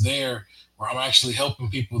residence there, where I'm actually helping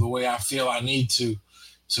people the way I feel I need to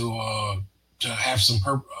have some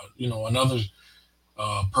another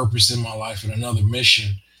purpose in my life and another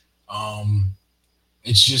mission.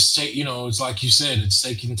 It's just it's like you said, it's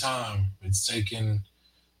taking time. It's taking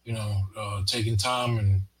time,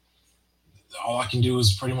 and all I can do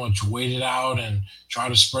is pretty much wait it out and try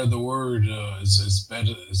to spread the word as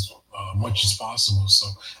much as possible. So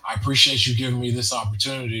I appreciate you giving me this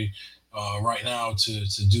opportunity right now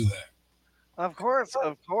to do that. Of course.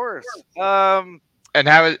 And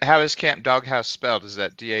how is Camp Doghouse spelled? Is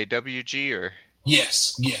that DAWG or?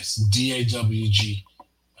 Yes, DAWG,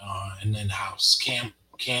 and then house. Camp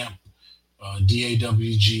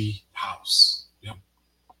DAWG house. Yep.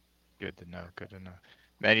 Good to know.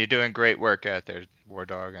 Man, you're doing great work out there,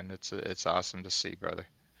 WarDawg, and it's awesome to see, brother.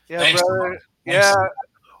 Yeah, Thanks, brother. Yeah.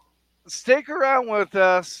 Stick around with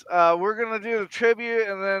us. We're gonna do the tribute,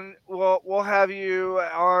 and then we'll have you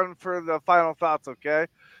on for the final thoughts. Okay.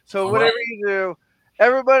 So All whatever right. you do,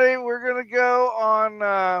 everybody, we're gonna go on.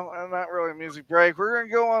 Not really a music break. We're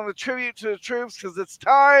gonna go on the tribute to the troops because it's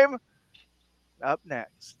time. Up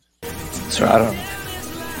next. Sir, I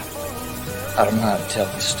don't know how to tell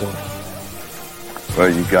this story. Well,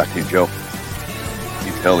 you got to, Joe.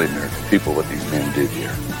 You tell the American people what these men did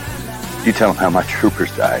here. You tell them how my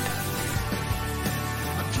troopers died.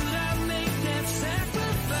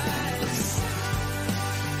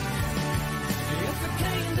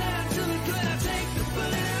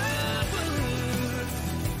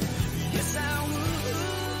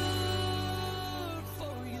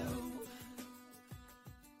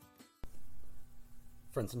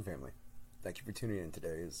 Friends and family, thank you for tuning in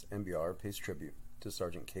today as MBR pays tribute to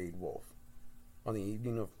Sergeant Cade Wolf. On the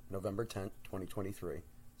evening of November 10, 2023,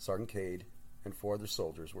 Sergeant Cade and 4 other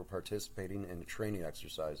soldiers were participating in a training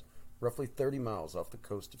exercise roughly 30 miles off the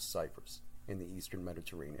coast of Cyprus in the eastern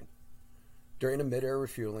Mediterranean. During a mid-air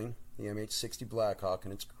refueling, the MH-60 Blackhawk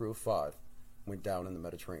and its crew of 5 went down in the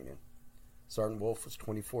Mediterranean. Sergeant Wolf was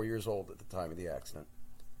 24 years old at the time of the accident.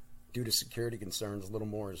 Due to security concerns, little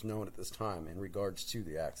more is known at this time in regards to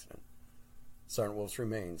the accident. Sergeant Wolf's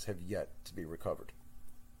remains have yet to be recovered.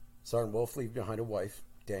 Sergeant Wolf leaves behind a wife,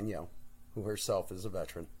 Danielle, who herself is a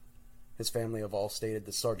veteran. His family have all stated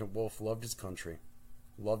that Sergeant Wolf loved his country,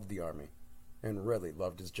 loved the Army, and really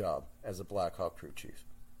loved his job as a Black Hawk crew chief.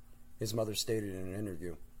 His mother stated in an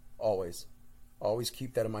interview, always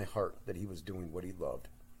keep that in my heart that he was doing what he loved.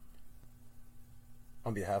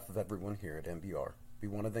 On behalf of everyone here at MBR, we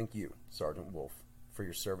want to thank you, Sergeant Wolf, for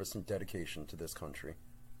your service and dedication to this country,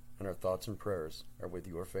 and our thoughts and prayers are with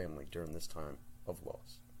your family during this time of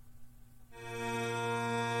loss.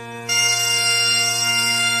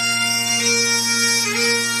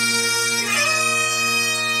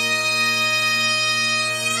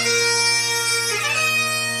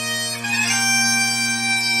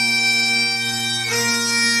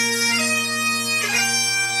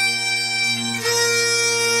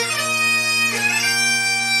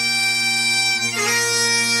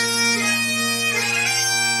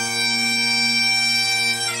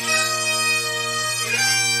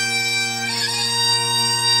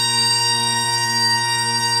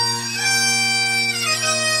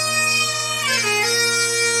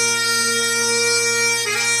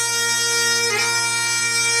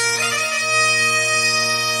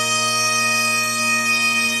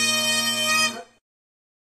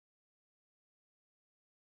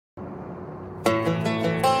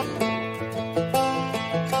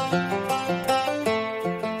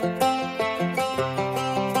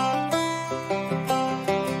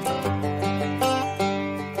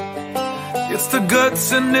 It's the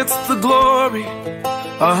guts and it's the glory.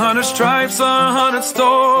 100 stripes, 100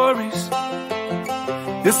 stories.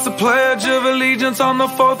 It's the Pledge of Allegiance on the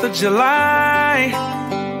 4th of July.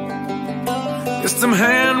 It's them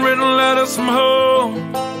handwritten letters from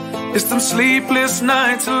home. It's them sleepless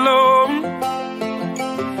nights alone.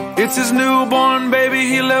 It's his newborn baby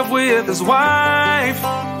he left with his wife.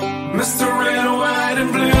 Mr. Red, White,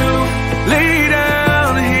 and Blue, lay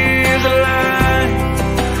down, here's the line.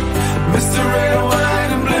 Mr. Red,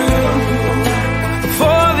 White, and Blue,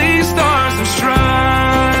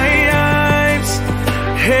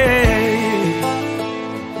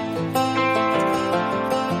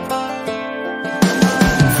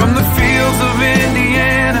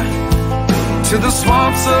 to the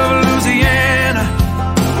swamps of Louisiana,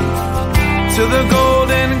 to the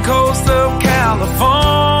golden coast of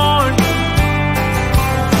California.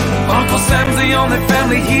 Uncle Sam's the only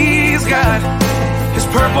family he's got. His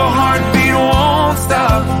purple heartbeat won't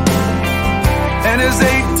stop. And his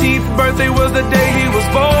 18th birthday was the day he was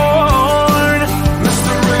born.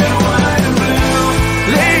 Mr. Red, White, and Blue,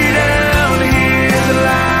 lay down, hear the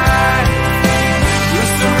light.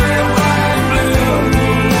 Mr. Red, White, and Blue,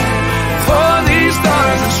 for these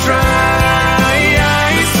stars and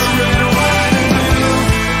stripes. Mr. Red, White, and Blue,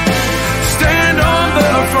 stand on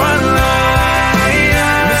the front line.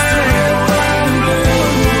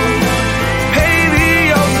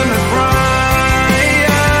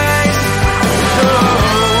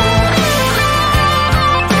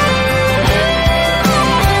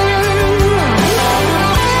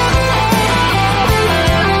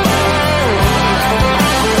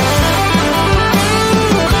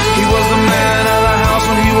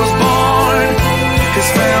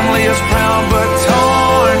 Family is proud but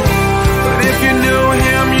torn. But if you knew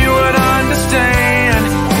him, you would understand.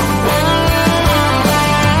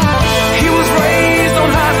 He was raised on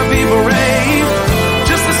how to be brave,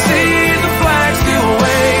 just to see the flag still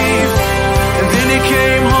wave. And then he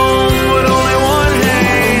came home with only one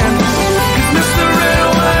hand. 'Cause Mr. Red,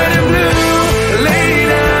 White, and Blue, lay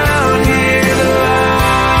down, hear the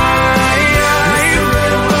light. Mr.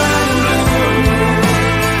 Red, White, and Blue,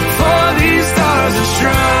 for these stars and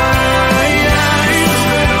stripes.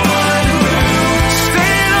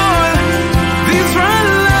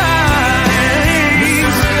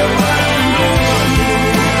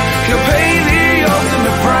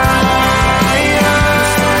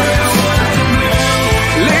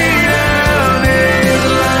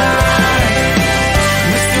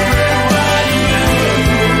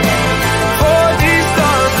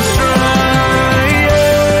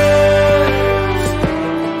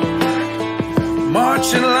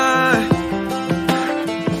 March in line,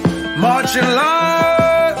 march in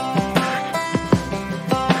line.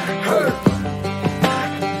 Hey.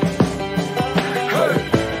 Hey.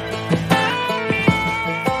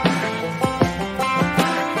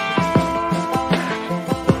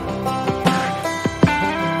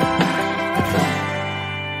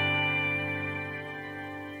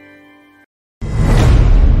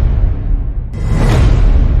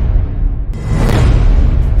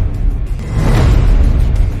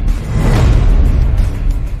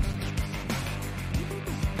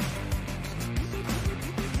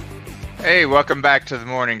 Hey, welcome back to the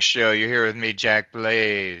morning show. You're here with me, Jack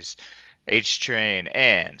Blaze, H Train,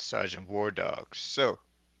 and Sergeant WarDawg. So,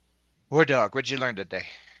 WarDawg, what'd you learn today?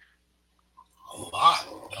 A lot.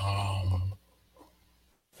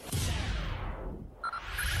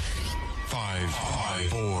 5,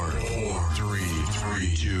 4,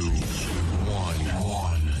 3, 2,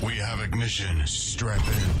 1. We have ignition. Strap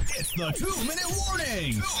in. It's the 2-minute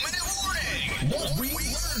warning. 2-minute warning. What we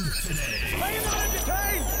learned today. Are you not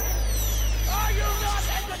entertained? Are you not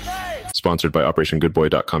entertained? Sponsored by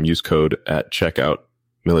OperationGoodBoy.com. Use code at checkout.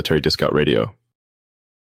 Military Discount Radio.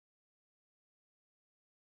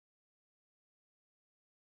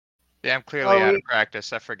 Yeah, I'm clearly out of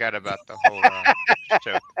practice. I forgot about the whole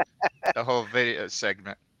show, the whole video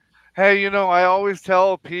segment. Hey, I always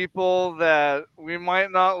tell people that we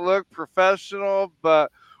might not look professional,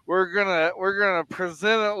 but we're gonna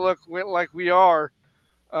present it look like we are.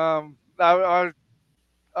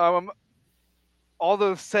 All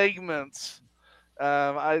those segments,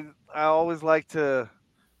 I always like to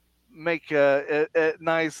make a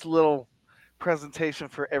nice little presentation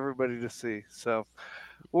for everybody to see. So,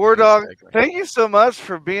 WarDawg, thank you so much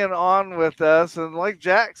for being on with us. And like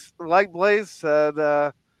Blaze said,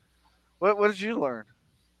 what did you learn?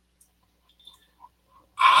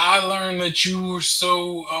 I learned that you were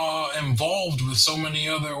so involved with so many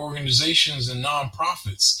other organizations and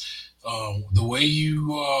nonprofits. The way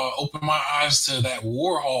you opened my eyes to that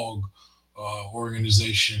WarDawg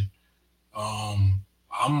organization, I'm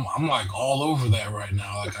like all over that right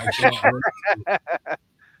now. Like I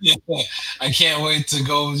can't wait to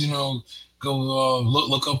go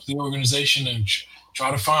look up the organization and try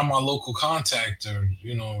to find my local contact. Or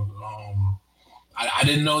I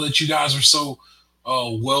didn't know that you guys were so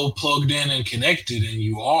well plugged in and connected, and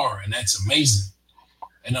you are, and that's amazing.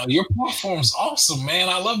 And your platform's awesome, man.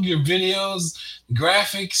 I love your videos,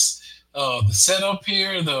 graphics, the setup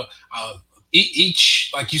here, the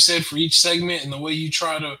each, like you said, for each segment, and the way you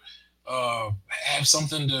try to have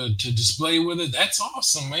something to display with it. That's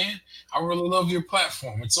awesome, man. I really love your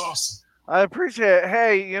platform. It's awesome. I appreciate it.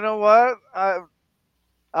 Hey, you know what? I'm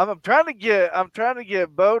trying to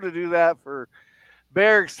get Bo to do that for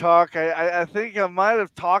Barracks Talk. I think I might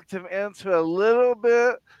have talked him into a little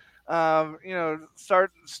bit.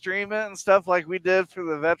 Start streaming and stuff like we did for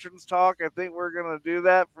the Veterans Talk. I think we're gonna do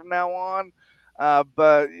that from now on.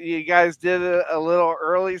 But you guys did it a little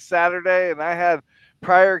early Saturday, and I had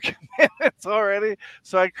prior commitments already,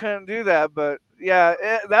 so I couldn't do that. But yeah,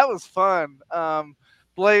 that was fun.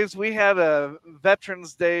 Blaze, we had a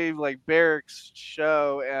Veterans Day like barracks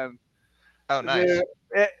show, and Oh, nice.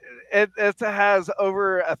 it has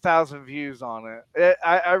over 1,000 views on it.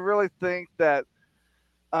 I really think that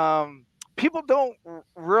people don't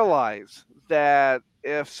realize that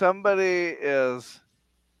if somebody is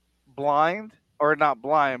blind, or not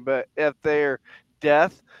blind, but if they're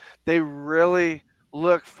deaf, they really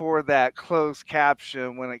look for that closed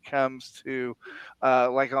caption when it comes to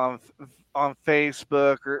like on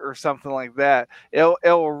Facebook or something like that.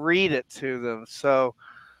 It'll read it to them. So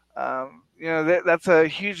that's a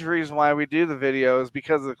huge reason why we do the video, is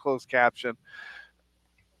because of the closed caption.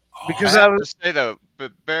 Because I have to say though,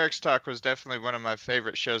 but Barracks Talk was definitely one of my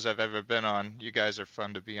favorite shows I've ever been on. You guys are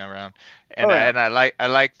fun to be around, and I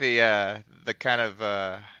like the kind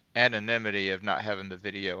of anonymity of not having the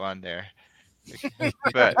video on there.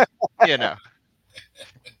 But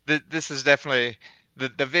this is definitely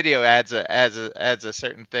the video adds a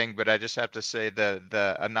certain thing. But I just have to say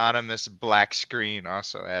the anonymous black screen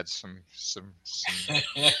also adds some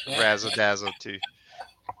razzle dazzle too.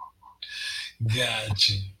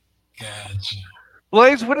 Gotcha.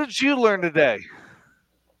 Blaze, what did you learn today?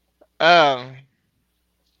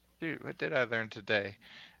 Dude, what did I learn today?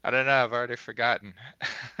 I don't know. I've already forgotten.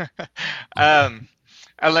 I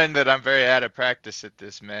learned that I'm very out of practice at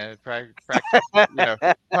this, man.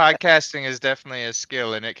 Podcasting is definitely a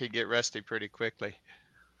skill, and it can get rusty pretty quickly.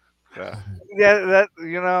 So. Yeah,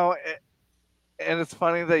 and it's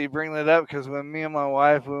funny that you bring that up, because when me and my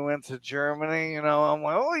wife, we went to Germany, I'm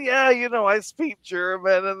like, oh yeah, I speak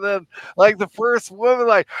German, and then like the first woman,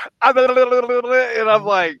 like, and I'm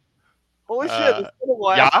like, holy shit, it's been a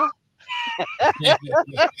while. Yeah.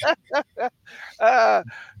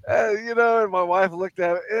 And my wife looked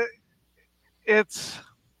at it. It's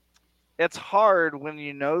hard when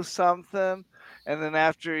you know something, and then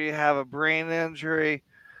after you have a brain injury,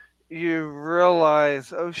 you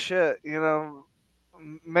realize, oh shit,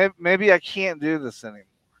 maybe I can't do this anymore.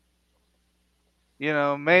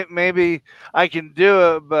 Maybe I can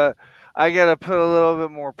do it, but I got to put a little bit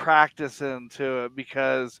more practice into it,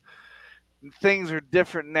 because things are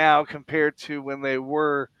different now compared to when they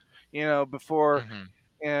were, before.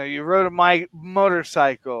 You rode a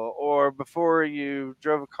motorcycle, or before you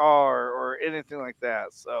drove a car, or anything like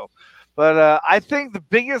that. So, but I think the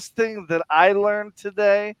biggest thing that I learned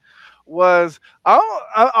today was,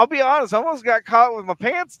 I'll be honest, I almost got caught with my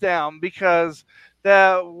pants down, because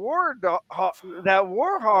that WarDawg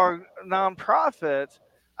nonprofit,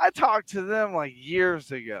 I talked to them like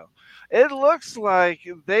years ago. It looks like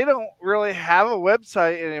they don't really have a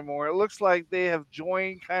website anymore. It looks like they have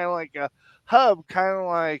joined kind of like a hub, kind of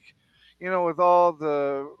like, with all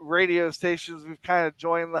the radio stations, we've kind of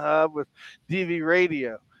joined the hub with DV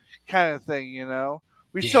radio kind of thing,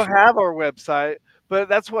 We still have our website, but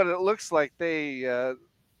that's what it looks like.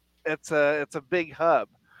 It's a big hub.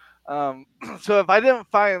 So if I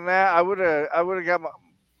didn't find that, I would have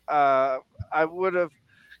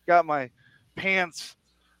got my pants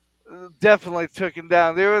definitely taken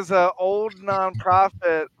down. There was an old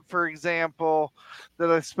nonprofit, for example, that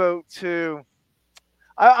I spoke to.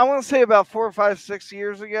 I want to say about 4 or 5, 6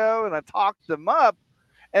 years ago, and I talked them up,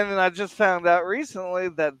 and then I just found out recently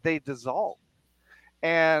that they dissolved,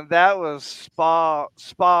 and that was Spa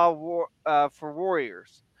for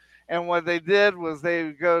Warriors. And what they did was they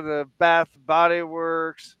would go to Bath Body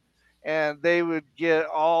Works, and they would get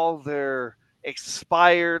all their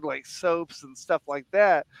expired like soaps and stuff like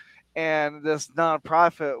that, and this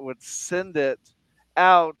nonprofit would send it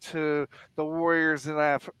out to the warriors in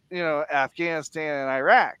Afghanistan and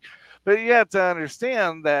Iraq. But you have to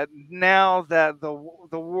understand that now that the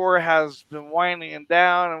war has been winding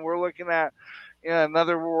down, and we're looking at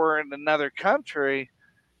another war in another country,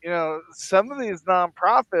 some of these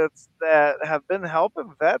nonprofits that have been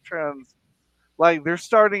helping veterans, like, they're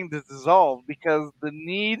starting to dissolve, because the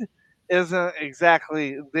need isn't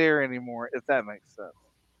exactly there anymore, if that makes sense.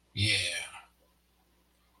 Yeah.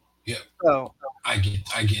 So I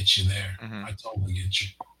get you there. I totally get you.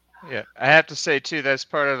 Yeah, I have to say too, that's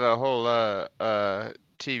part of the whole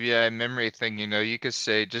TBI memory thing. You could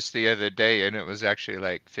say just the other day, and it was actually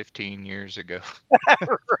like 15 years ago.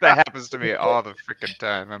 That happens to me all the freaking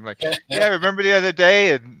time. I'm like, yeah, remember the other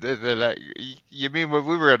day? And they're like, you mean when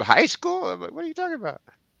we were in high school? I'm like, what are you talking about?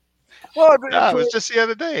 Well, it was just the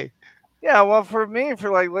other day. Yeah, well, for me,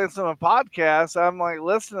 for like listening to podcasts, I'm like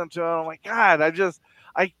listening to it. I'm like, God,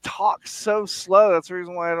 I talk so slow. That's the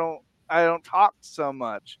reason why I don't talk so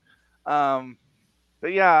much.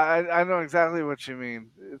 But yeah, I know exactly what you mean.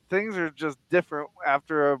 Things are just different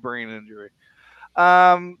after a brain injury.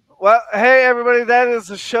 Well, hey everybody, that is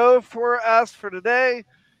the show for us for today.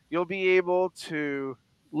 You'll be able to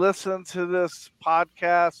listen to this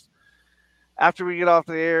podcast after we get off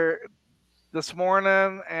the air this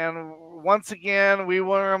morning. And once again, we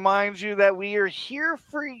want to remind you that we are here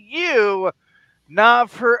for you, not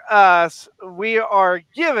for us. We are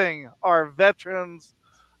giving our veterans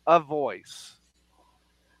a voice.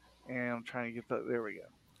 And I'm trying to get that. There we go.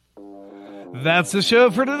 That's the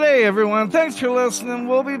show for today, everyone. Thanks for listening.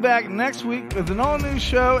 We'll be back next week with an all-new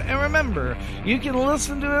show. And remember, you can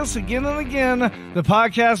listen to us again and again. The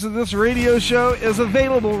podcast of this radio show is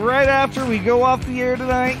available right after we go off the air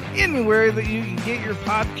tonight, anywhere that you can get your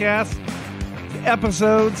podcast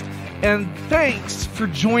episodes. And thanks for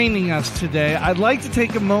joining us today. I'd like to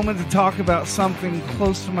take a moment to talk about something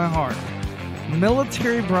close to my heart.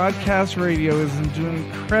 Military Broadcast Radio is doing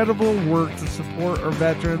incredible work to support our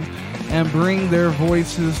veterans and bring their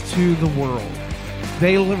voices to the world.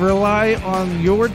 They rely on your